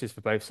the fixtures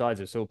for both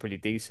sides are still pretty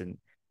decent.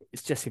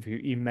 It's just if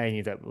you may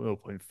need that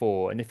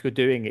 0.4, and if you're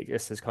doing it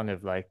just as kind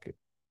of like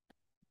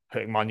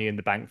putting money in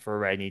the bank for a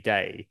rainy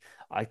day,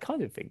 I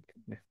kind of think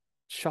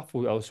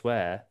shuffle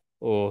elsewhere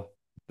or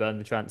burn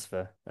the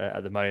transfer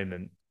at the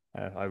moment.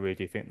 I really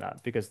do think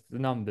that, because the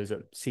numbers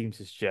seem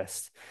to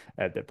suggest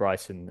that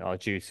Brighton are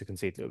due to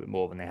concede a little bit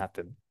more than they have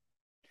been.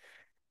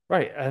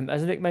 Right,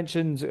 as Nick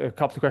mentioned, a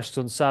couple of questions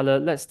on Salah.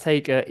 Let's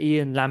take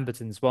Ian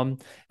Lamberton's one.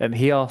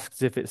 He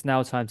asks if it's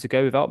now time to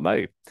go without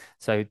Mo.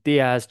 So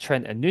Diaz,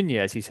 Trent, and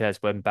Nunez, he says,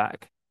 when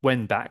back,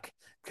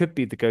 could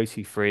be the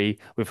go-to three,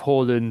 with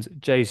Haaland,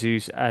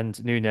 Jesus,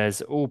 and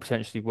Nunez all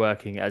potentially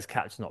working as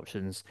captain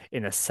options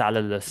in a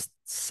Salah-less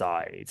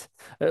side.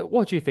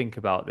 What do you think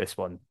about this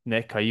one,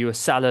 Nick? Are you a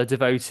Salah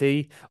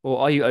devotee, or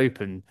are you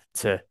open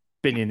to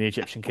binning the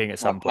Egyptian king at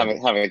some point?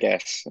 Have a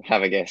guess.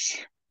 Have a guess.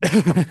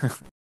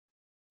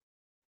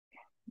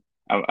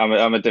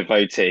 I'm a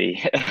devotee.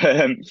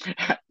 At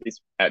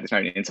this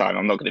moment in time,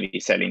 I'm not going to be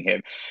selling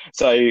him.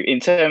 So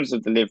in terms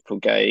of the Liverpool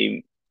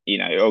game,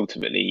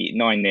 ultimately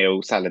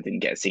 9-0, Salah didn't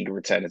get a single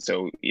return at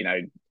all.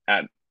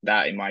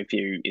 That in my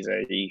view is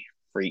a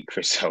freak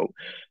result.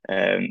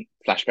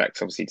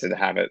 Flashbacks obviously to the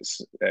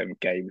Havertz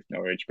game with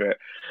Norwich, but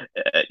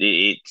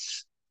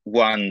it's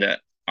one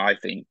that I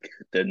think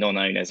the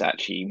non-owners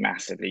actually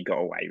massively got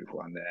away with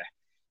one there.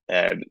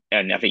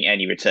 And I think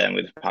any return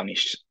would have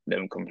punished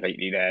them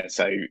completely there.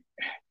 So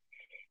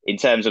in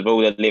terms of all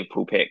the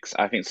Liverpool picks,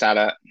 I think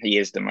Salah, he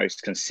is the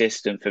most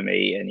consistent for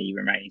me, and he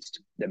remains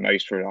the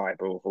most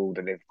reliable of all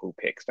the Liverpool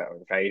picks that are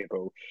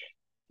available.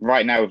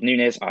 Right now with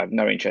Nunez, I have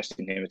no interest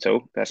in him at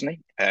all,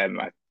 personally.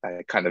 I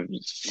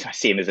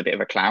see him as a bit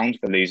of a clown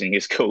for losing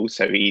his cool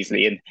so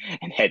easily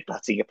and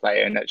headbutting a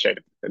player, and that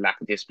showed a lack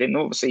of discipline.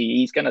 Obviously,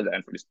 he's going to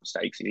learn from his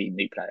mistakes. He's a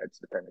new player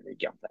to the Premier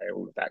League, young player,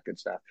 all of that good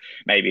stuff.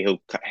 Maybe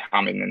he'll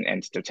come in and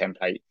enter the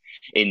template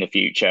in the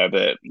future,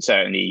 but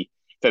certainly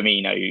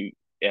Firmino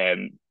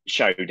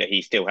showed that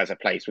he still has a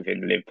place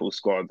within the Liverpool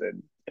squad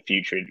and a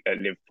future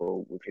at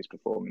Liverpool with his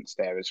performance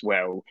there as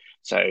well.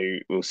 So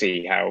we'll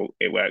see how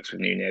it works with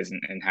Nunez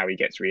and how he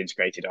gets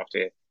reintegrated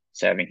after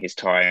serving his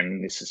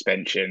time, his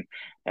suspension.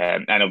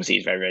 And obviously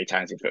he's very, very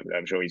talented footballer.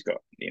 I'm sure he's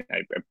got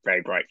a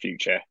very bright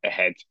future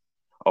ahead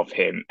of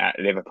him at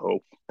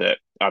Liverpool. But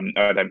I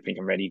don't think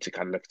I'm ready to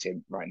kind of look at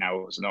him right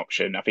now as an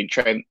option. I think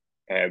Trent,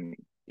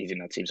 he's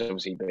in our teams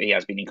obviously, but he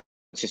has been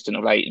inconsistent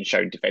of late and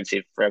shown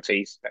defensive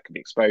frailties that can be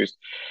exposed.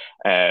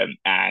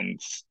 And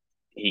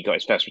he got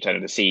his first return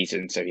of the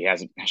season, so he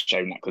hasn't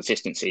shown that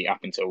consistency up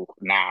until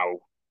now,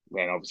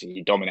 when obviously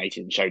he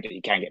dominated and showed that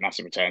he can get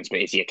massive returns.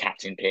 But is he a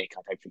captain pick?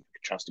 I don't think we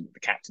could trust him with the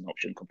captain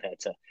option compared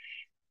to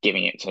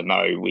giving it to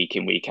Mo week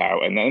in, week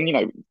out. And then,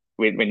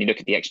 when you look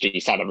at the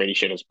XG, Salah really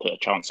should have put a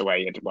chance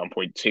away at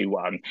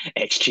 1.21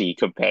 XG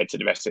compared to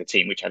the rest of the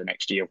team, which had an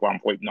XG of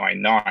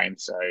 1.99.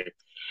 So,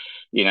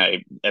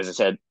 as I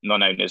said,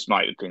 non-owners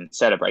might have been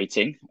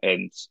celebrating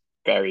and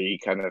very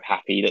kind of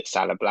happy that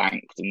Salah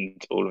blanked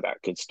and all of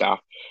that good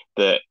stuff.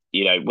 But,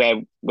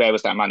 where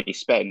was that money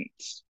spent?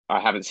 I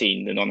haven't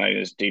seen the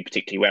non-owners do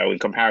particularly well in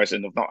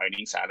comparison of not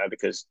owning Salah,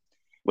 because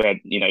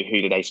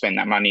who did they spend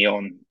that money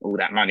on? All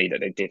that money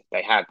that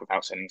they had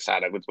without selling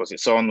Salah. Was it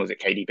Son? Was it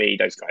KDB?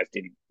 Those guys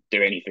didn't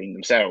do anything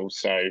themselves.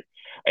 So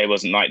it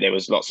wasn't like there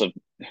was lots of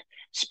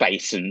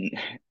space and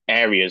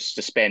areas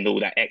to spend all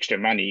that extra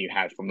money you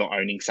had from not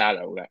owning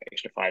Salah, all that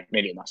extra 5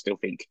 million. I still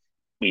think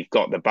we've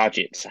got the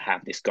budget to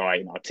have this guy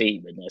in our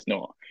team, and there's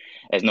not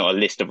a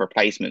list of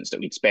replacements that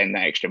we'd spend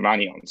that extra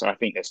money on. So I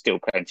think there's still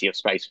plenty of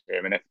space for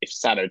him. And if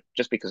Salah,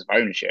 just because of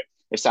ownership,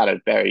 if Salah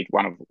buried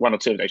one or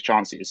two of those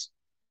chances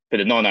for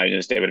the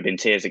non-owners, there would have been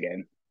tears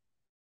again.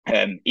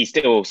 He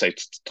still also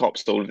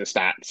tops all of the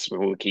stats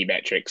with all the key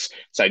metrics.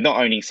 So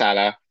not owning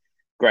Salah,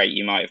 great.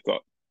 You might have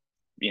got,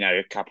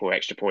 a couple of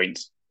extra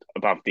points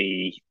above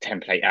the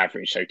template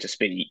average, so to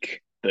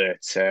speak.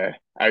 But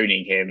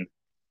owning him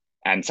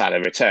and Salah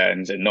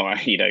returns and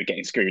not,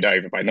 getting screwed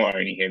over by not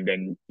owning him,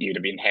 then you'd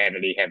have been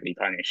heavily, heavily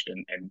punished.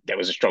 And there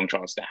was a strong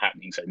chance of that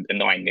happening. So the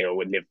 9-0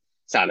 would live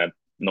Salah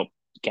not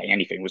getting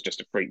anything was just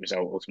a freak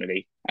result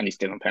ultimately. And he's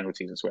still on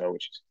penalties as well,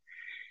 which is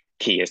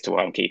key as to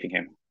why I'm keeping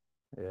him.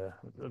 Yeah,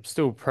 I'm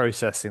still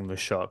processing the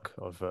shock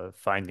of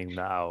finding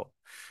that out.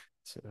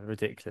 It's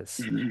ridiculous.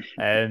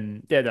 Yeah,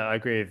 no, I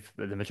agree with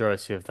the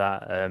majority of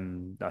that.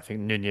 I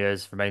think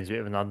Nunez remains a bit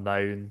of an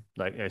unknown.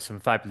 Like,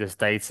 some fabulous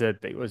data,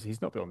 but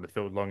he's not been on the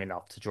field long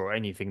enough to draw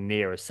anything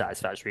near a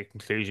satisfactory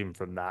conclusion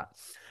from that.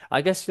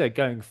 I guess,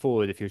 going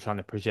forward, if you're trying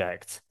to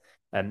project,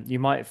 you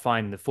might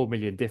find the 4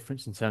 million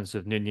difference in terms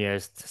of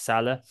Nunez to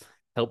Salah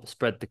help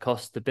spread the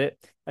cost a bit,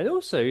 and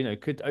also,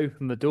 could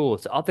open the door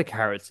to other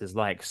characters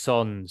like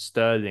Son,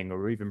 Sterling,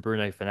 or even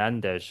Bruno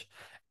Fernandes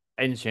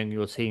entering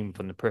your team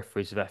from the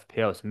peripheries of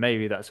FPL. So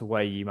maybe that's a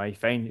way you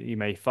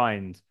may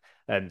find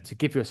to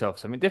give yourself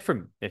something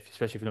different,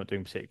 especially if you're not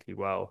doing particularly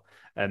well.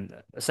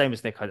 Same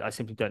as Nick, I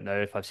simply don't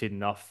know if I've seen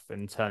enough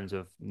in terms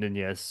of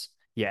Nunez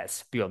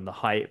yet beyond the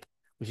hype,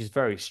 which is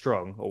very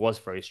strong or was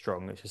very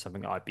strong. It's just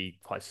something I'd be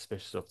quite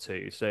suspicious of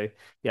too. So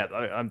yeah,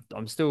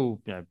 I'm still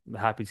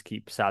happy to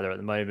keep Salah at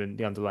the moment.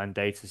 The underlying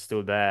data is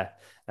still there.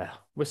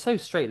 We're so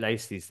straight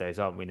laced these days,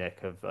 aren't we,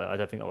 Nick? I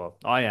don't think. Well,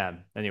 I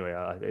am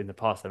anyway. In the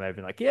past, I may have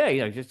been like,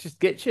 yeah, just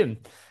get him.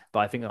 But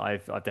I think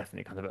I've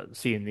definitely kind of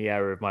seen the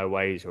error of my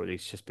ways, or at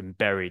least just been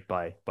buried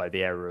by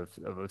the error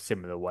of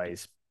similar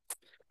ways.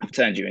 I've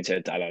turned you into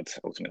a dullard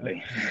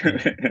ultimately.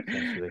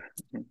 Essentially.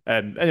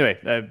 Anyway,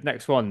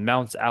 next one,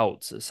 Mount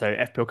out. So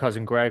FPL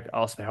cousin Greg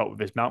asked for help with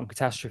his mountain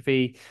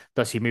catastrophe.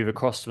 Does he move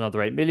across to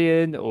another 8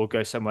 million or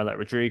go somewhere like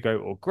Rodrigo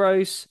or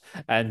Gross?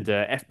 And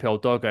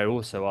FPL Doggo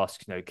also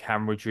asks,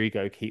 can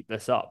Rodrigo keep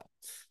this up?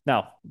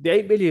 Now, the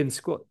 8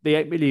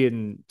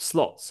 million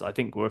slots, I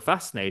think, were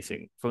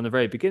fascinating from the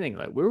very beginning.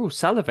 Like, we're all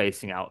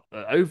salivating out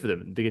over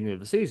them at the beginning of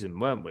the season,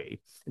 weren't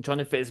we? And trying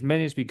to fit as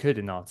many as we could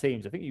in our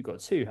teams. I think you've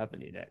got two,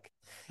 haven't you, Nick?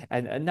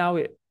 And now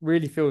it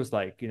really feels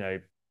like,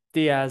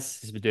 Diaz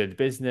has been doing the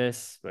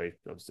business. Well,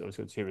 obviously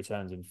got 2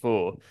 returns in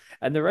 4,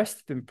 and the rest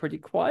have been pretty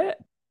quiet.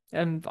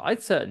 And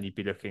I'd certainly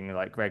be looking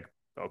like Greg,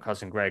 or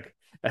cousin Greg,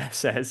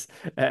 says,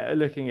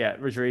 looking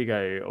at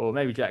Rodrigo or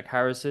maybe Jack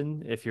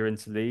Harrison if you're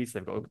into Leeds.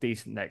 They've got a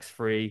decent next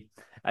 3,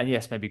 and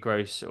yes, maybe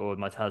Gross or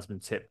my talisman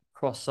tip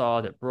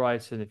Crossard at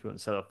Brighton if you want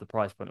to sell off the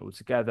price point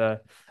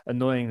altogether.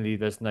 Annoyingly,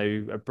 there's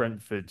no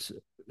Brentford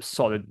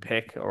solid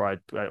pick, or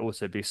I'd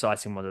also be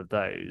citing one of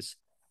those.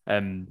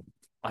 I'm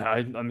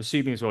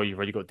assuming as well you've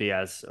already got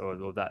Diaz,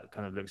 or that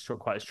kind of looks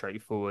quite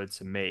straightforward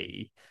to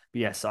me. But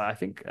yes, I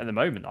think at the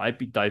moment I'd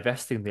be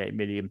divesting the 8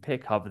 million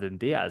pick other than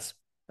Diaz.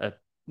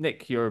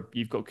 Nick,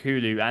 you've got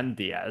Kulu and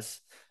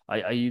Diaz.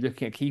 Are you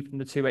looking at keeping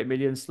the 2 8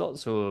 million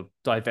slots or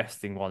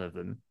divesting one of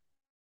them?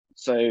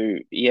 So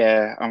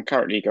yeah, I'm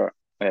currently got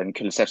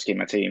Kulusevski in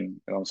my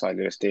team alongside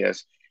Luis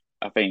Diaz.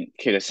 I think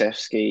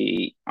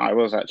Kulusevski, I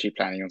was actually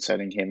planning on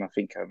selling him. I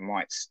think I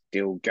might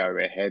still go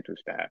ahead with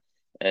that.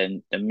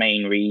 And the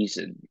main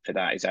reason for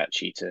that is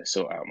actually to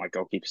sort out my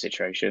goalkeeper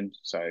situation.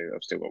 So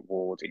I've still got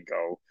Ward in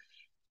goal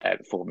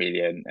at 4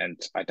 million,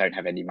 and I don't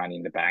have any money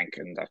in the bank,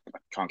 and I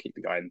can't keep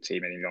the guy in the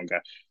team any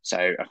longer. So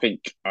I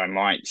think I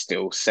might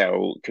still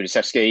sell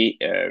Kulusevski.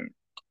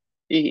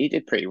 He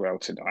did pretty well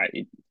tonight.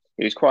 He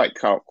was quite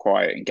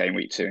quiet in game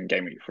week 2 and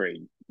game week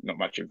 3. Not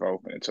much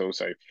involvement at all.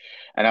 So,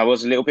 and I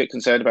was a little bit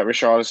concerned about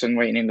Richarlison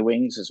waiting in the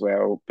wings as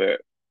well.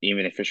 But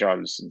even if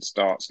Richarlison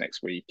starts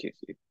next week, it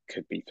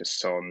could be for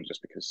Son,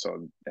 just because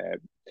Son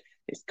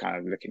is kind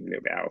of looking a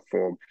little bit out of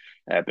form.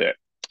 But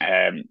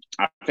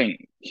I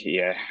think,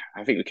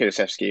 I think with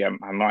Kulusevski,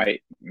 I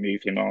might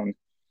move him on,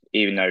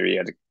 even though he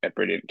had a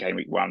brilliant game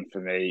week 1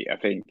 for me. I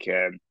think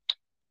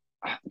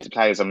the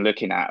players I'm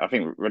looking at, I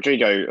think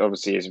Rodrigo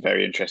obviously is a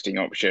very interesting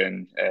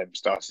option.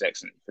 Started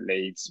excellent for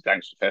Leeds,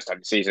 thanks for the first time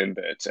of the season,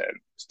 but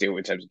still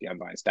in terms of the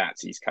underlying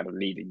stats, he's kind of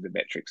leading the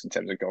metrics in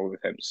terms of goal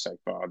attempts so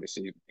far this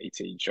season.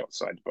 18 shots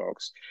side the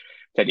box,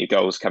 plenty of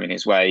goals coming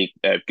his way.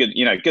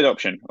 Good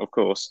option, of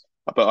course.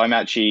 But I'm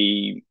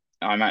actually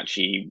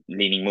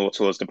leaning more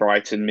towards the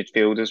Brighton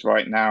midfielders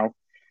right now.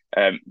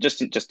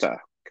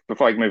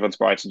 Before I move on to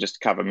Brighton, just to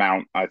cover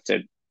Mount,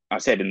 I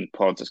said in the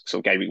pod, sort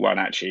of game week 1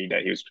 actually,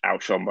 that he was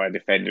outshone by a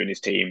defender in his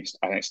team.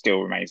 I think it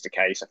still remains the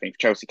case. I think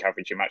Chelsea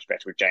coverage are much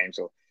better with James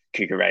or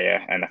Kukureya,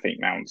 and I think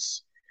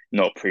Mount's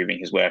not proving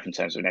his worth in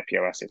terms of an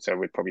FPL asset. So I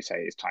would probably say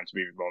it's time to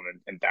move him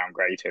on and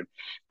downgrade him.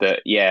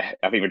 But yeah,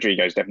 I think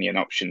Rodrigo is definitely an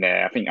option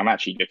there. I think I'm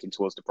actually looking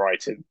towards the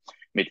Brighton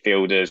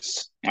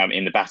midfielders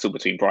in the battle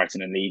between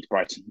Brighton and Leeds.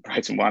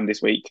 Brighton won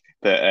this week,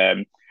 but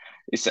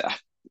it's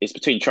it's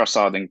between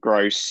Trossard and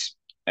Gross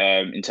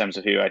in terms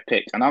of who I'd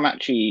picked, and I'm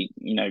actually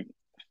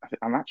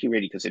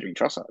really considering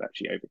Trossard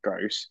actually over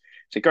Gross.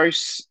 So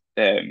Gross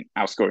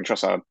outscoring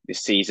Trossard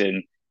this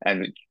season,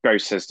 and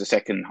Gross has the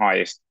second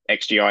highest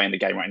XGI in the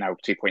game right now,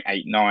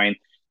 2.89.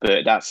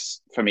 But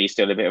that's for me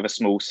still a bit of a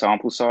small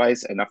sample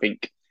size, and I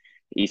think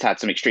he's had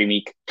some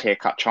extremely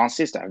clear-cut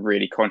chances that have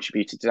really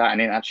contributed to that. And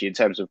then actually, in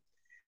terms of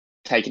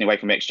taking away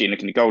from XG and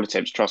looking at goal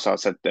attempts,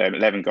 Trossard's had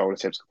 11 goal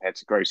attempts compared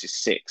to Gross's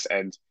 6.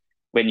 And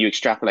when you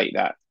extrapolate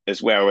that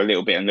as well a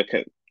little bit and look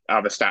at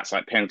other stats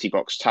like penalty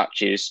box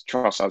touches,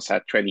 Trossard's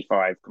had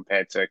 25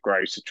 compared to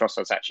Gross. So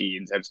Trossard's actually,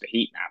 in terms of the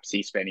heat maps,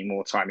 he's spending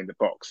more time in the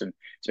box and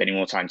spending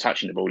more time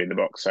touching the ball in the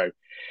box. So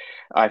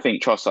I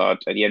think Trossard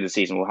at the end of the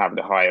season will have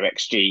the higher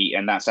XG,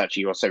 and that's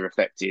actually also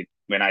reflected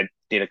when I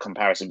did a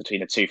comparison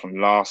between the two from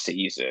last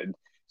season.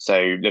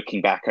 So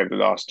looking back over the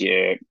last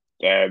year,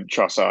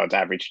 Trossard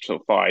averaged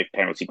sort of 5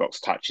 penalty box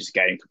touches a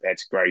game compared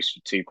to Gross for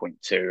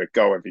 2.2, a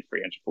goal every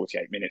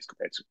 348 minutes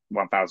compared to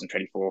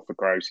 1,024 for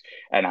Gross,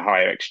 and a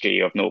higher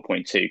XG of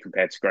 0.2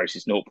 compared to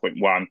Gross's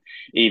 0.1.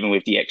 Even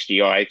with the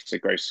XGI, so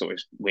Gross sort of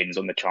wins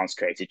on the chance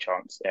created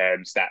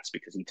stats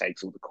because he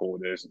takes all the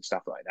corners and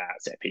stuff like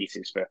that, set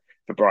pieces for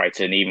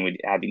Brighton. Even with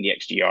adding the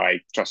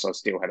XGI, Trossard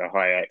still had a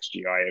higher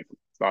XGI of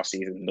last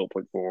season,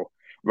 0.4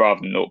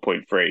 rather than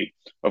 0.3.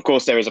 Of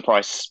course, there is a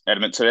price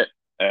element to it.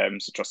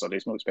 So Trossard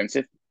is more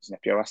expensive as an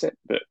FPL asset,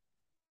 but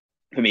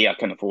for me, I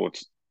can afford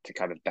to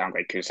kind of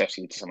downgrade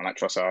Kulusevski to someone like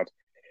Trossard,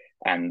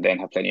 and then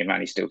have plenty of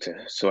money still to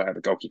sort out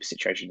the goalkeeper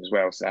situation as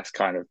well. So that's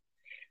kind of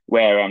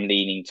where I'm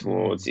leaning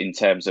towards in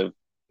terms of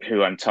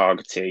who I'm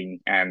targeting.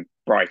 And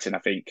Brighton, I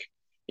think,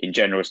 in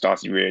general,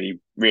 started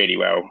really, really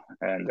well,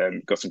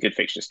 and got some good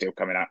fixtures still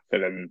coming up.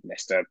 Fulham,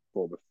 Leicester,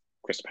 Bournemouth,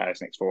 Crystal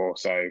Palace next 4.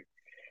 So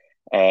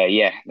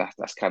yeah,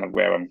 that's kind of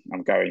where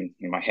I'm going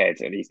in my head,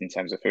 at least in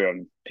terms of who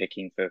I'm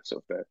picking for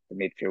sort of the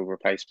midfield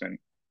replacement.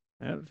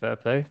 Yeah, fair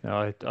play.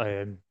 No,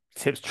 I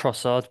tipped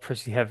Trossard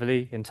pretty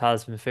heavily in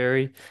Talisman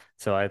Theory,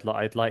 so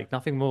I'd like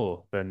nothing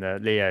more than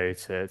Leo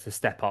to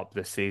step up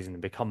this season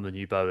and become the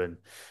new Bowen.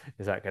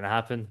 Is that going to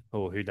happen?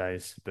 Or who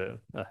knows? But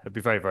it'd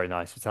be very, very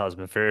nice for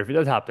Talisman Theory if it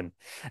does happen.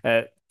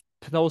 Uh,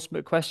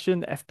 Penultimate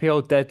question: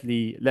 FPL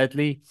Deadly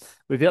Ledley,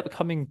 with the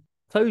upcoming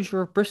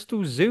closure of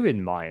Bristol Zoo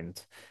in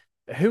mind,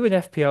 who in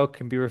FPL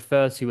can be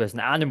referred to as an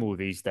animal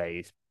these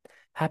days?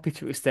 Happy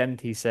to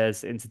extend, he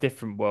says, into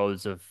different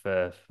worlds of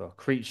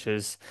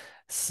creatures,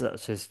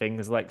 such as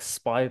things like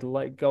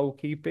spider-like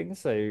goalkeeping.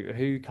 So,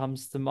 who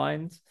comes to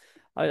mind?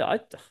 I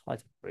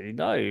don't really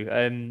know.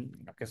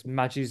 I guess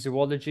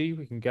Magizoology.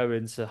 We can go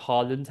into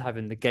Haaland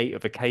having the gait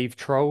of a cave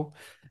troll.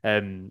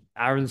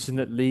 Aronson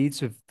at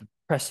Leeds with the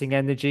pressing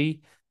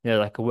energy,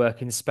 like a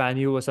working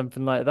spaniel or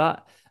something like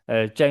that.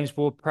 James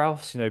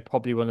Ward-Prowse,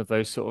 probably one of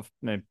those sort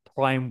of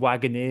prime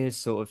wagoneers,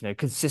 sort of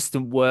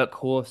consistent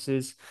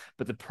workhorses,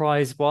 but the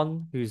prize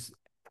one who's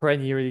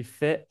perennially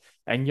fit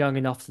and young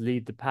enough to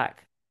lead the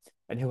pack,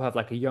 and he'll have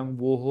like a young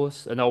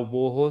warhorse, an old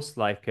warhorse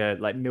like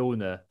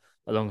Milner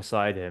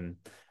alongside him.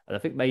 And I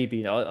think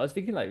maybe I was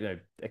thinking like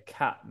a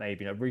cat,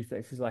 maybe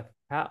reflexes like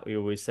a cat. We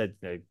always said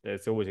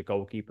there's always a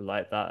goalkeeper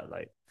like that,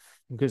 like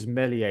because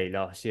Melier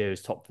last year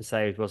was top for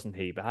saves, wasn't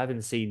he? But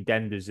having seen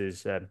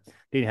Denders's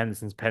Dean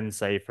Henderson's pen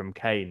save from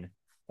Kane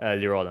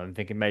earlier on, I'm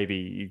thinking maybe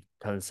you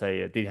kind of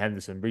say Dean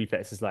Henderson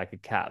reflexes like a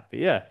cat. But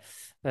yeah,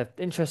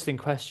 interesting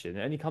question.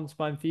 Any come to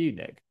mind for you,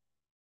 Nick?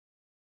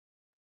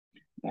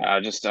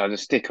 I'll just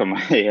stick on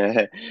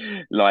my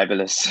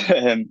libelous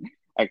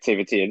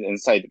activity and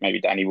say that maybe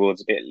Danny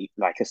Ward's a bit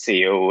like a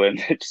seal and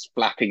just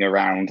flapping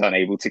around,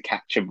 unable to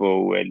catch a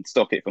ball and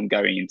stop it from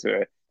going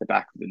into the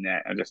back of the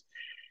net. And just,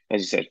 as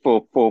you said,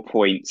 four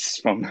points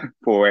from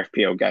 4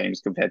 FPL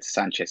games compared to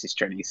Sanchez's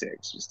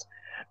 26. Just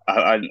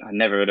I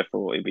never would have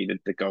thought it'd be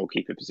the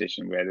goalkeeper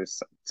position where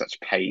there's such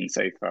pain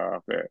so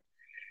far, but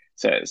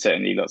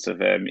certainly lots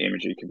of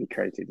imagery can be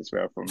created as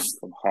well from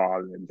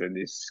Haaland and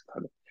this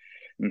kind of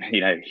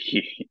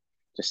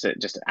just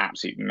an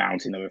absolute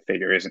mountain of a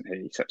figure, isn't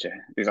he?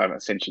 He's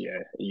essentially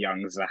a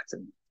young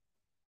Zlatan.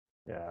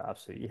 Yeah,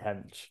 absolutely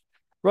hench.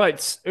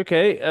 Right,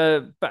 okay.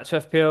 Back to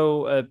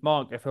FPL.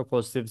 Mark, FPL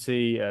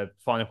positivity.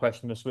 Final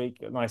question this week.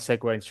 A nice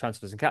segue into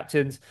transfers and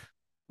captains.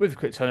 With a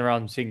quick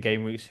turnaround between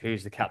game weeks,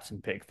 who's the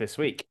captain pick this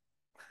week?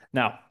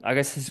 Now, I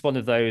guess this is one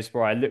of those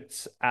where I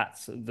looked at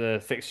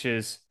the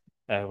fixtures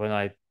when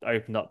I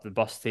opened up the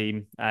bus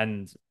team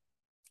and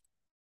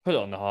put it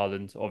on the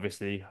Haaland,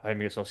 obviously, home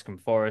against Nottingham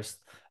Forest,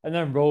 and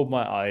then rolled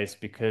my eyes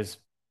because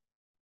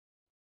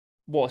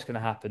what's going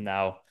to happen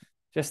now?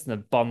 Just an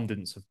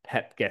abundance of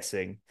Pep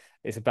guessing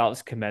is about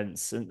to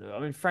commence. And I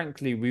mean,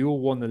 frankly, we all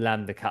want to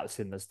land the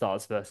captain that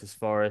starts versus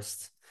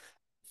Forest.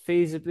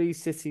 Feasibly,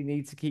 City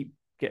need to keep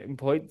getting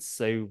points,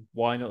 so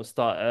why not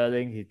start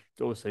Erling? He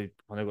also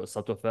kind of got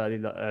subbed off early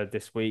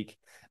this week,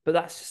 but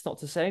that's just not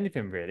to say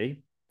anything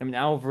really. I mean,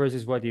 Alvarez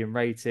is ready in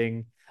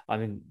rating. I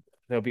mean,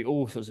 there'll be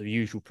all sorts of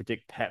usual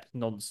predict Pep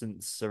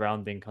nonsense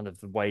surrounding kind of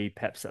the way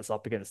Pep sets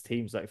up against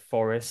teams like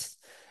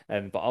Forest.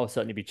 But I'll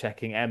certainly be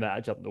checking Emma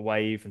at Jump the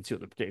Wave and see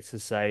what the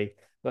predictors say.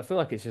 But I feel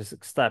like it's just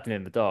stabbing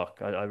in the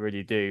dark. I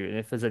really do. And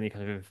if there's any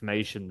kind of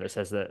information that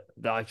says that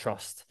I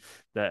trust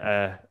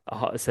that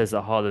says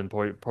that Haaland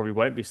probably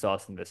won't be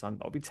starting this,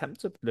 I'll be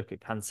tempted to look at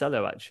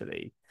Cancelo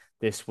actually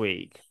this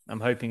week. I'm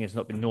hoping it's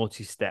not been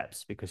naughty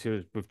steps because he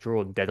was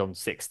withdrawn dead on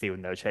 60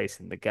 when they were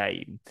chasing the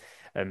game.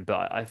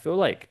 But I feel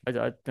like I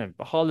don't know,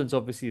 Haaland's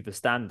obviously the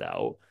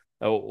standout.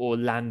 Or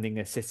landing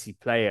a City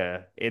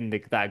player in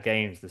that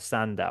game's the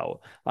standout.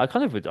 I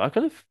kind of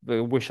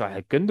wish I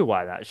had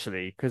Gundogan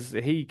actually because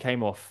he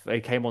came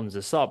on as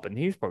a sub and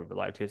he's probably the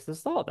likeliest to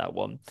start that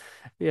one.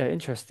 Yeah,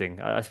 interesting.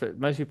 I expect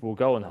most people will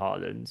go on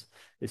Haaland.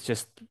 It's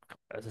just,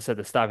 as I said,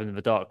 the stab in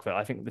the dark. But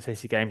I think the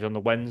City game's on the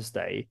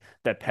Wednesday.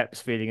 That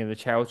Pep's feeling in the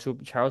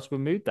charitable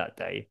mood that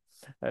day.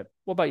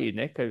 What about you,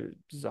 Nick?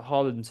 Is it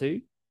Haaland too?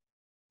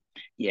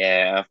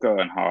 Yeah, I've got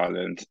on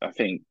Haaland.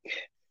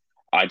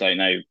 I don't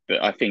know,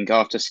 but I think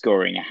after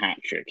scoring a hat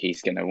trick,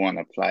 he's going to want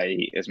to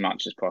play as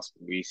much as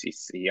possible.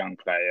 He's a young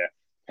player,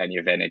 plenty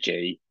of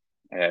energy.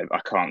 I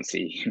can't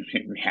see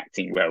him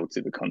reacting well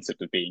to the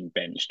concept of being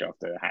benched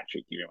after a hat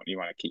trick. You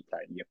want to keep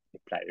playing your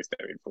players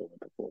that are in form and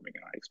performing,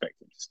 and I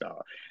expect him to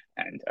start,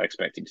 and I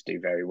expect him to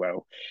do very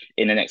well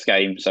in the next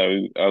game. So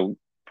I'll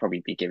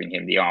probably be giving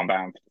him the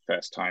armband for the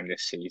first time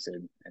this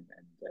season, and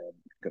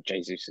got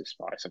Jesus'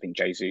 spice. I think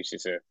Jesus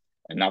is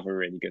another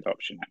really good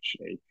option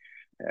actually.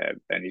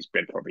 And he's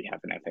going to probably have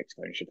an FX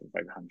ownership of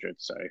over 100.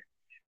 So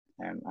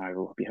I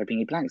will be hoping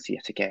he blanks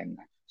yet again.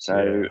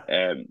 So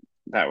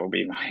that will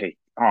be my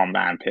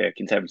armband pick.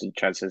 In terms of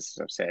transfers,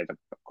 as I've said, I've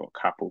got a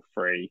couple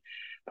free.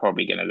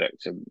 Probably going to look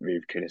to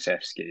move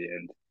Kulusevski,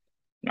 and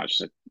much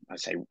as I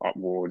say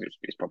Ward,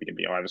 it's probably going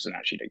to be Iverson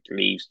actually that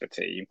leaves the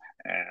team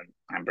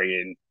and bring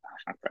in,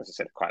 as I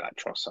said, I quite like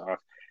Trossard.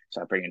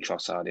 So I bring in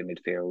Trossard in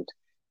midfield,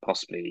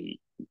 possibly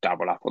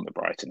double up on the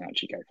Brighton and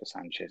actually go for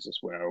Sanchez as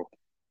well.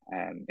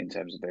 In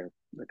terms of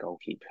the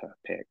goalkeeper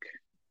pick.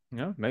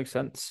 Yeah, makes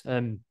sense.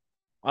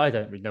 I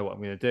don't really know what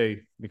I'm going to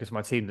do because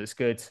my team looks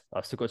good.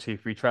 I've still got 2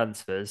 free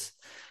transfers.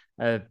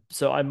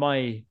 So I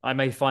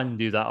may finally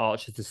do that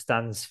Archer to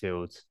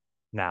Stansfield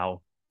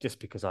now, just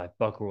because I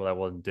bugger all I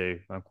want to do.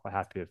 I'm quite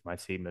happy with my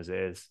team as it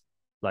is.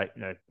 Like,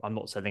 I'm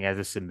not selling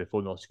Ederson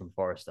before Nottingham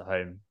Forest at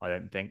home, I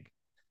don't think.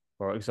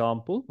 For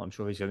example, I'm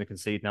sure he's going to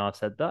concede now I've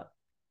said that.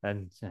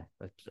 And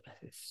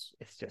it's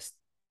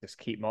just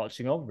keep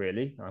marching on,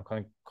 really. I'm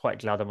kind of quite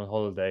glad I'm on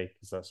holiday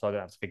so I don't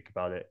have to think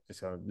about it.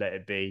 Just gonna let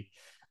it be.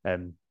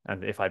 And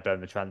if I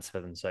burn the transfer,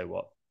 then so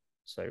what?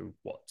 So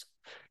what?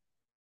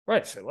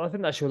 Right. So I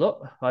think that's your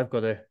lot. I've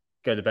got to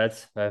go to bed.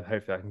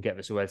 Hopefully, I can get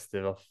this all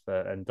edited off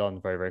and done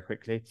very, very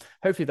quickly.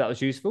 Hopefully, that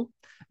was useful.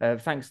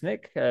 Thanks,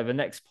 Nick. The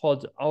next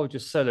pod, I'll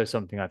just solo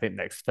something. I think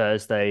next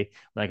Thursday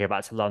when I go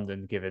back to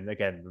London, given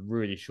again the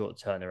really short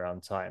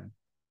turnaround time.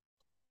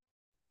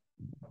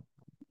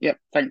 Yep,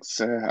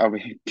 thanks. I'll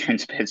be going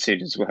to bed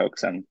soon as well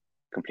because I'm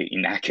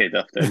completely knackered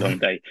after a long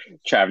day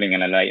traveling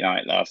and a late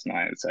night last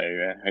night. So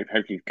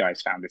hopefully you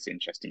guys found this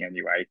interesting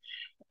anyway.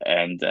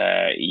 And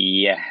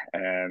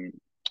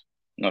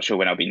not sure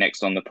when I'll be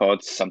next on the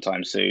pod.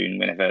 Sometime soon,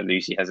 whenever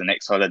Lucy has a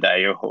next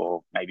holiday,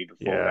 or maybe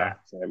before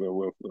that. So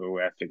we'll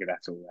figure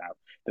that all out.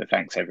 But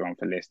thanks everyone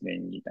for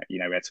listening. You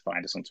know where to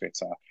find us on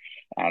Twitter.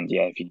 And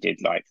yeah, if you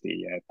did like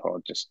the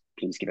pod, just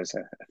please give us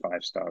a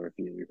 5-star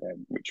review,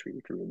 which we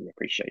would really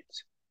appreciate.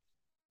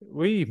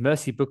 Oui,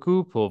 merci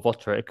beaucoup pour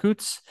votre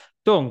écoute.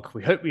 Donc,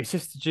 we hope we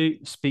assisted you.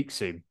 Speak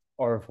soon.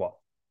 Au revoir.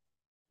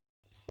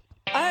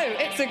 Oh,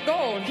 it's a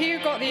goal.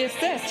 Who got the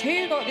assist?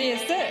 Who got the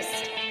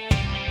assist?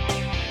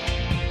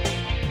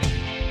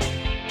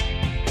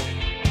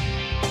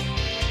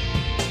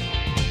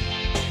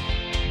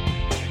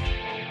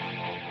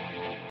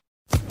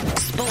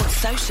 Sports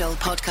Social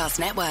Podcast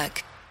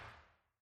Network.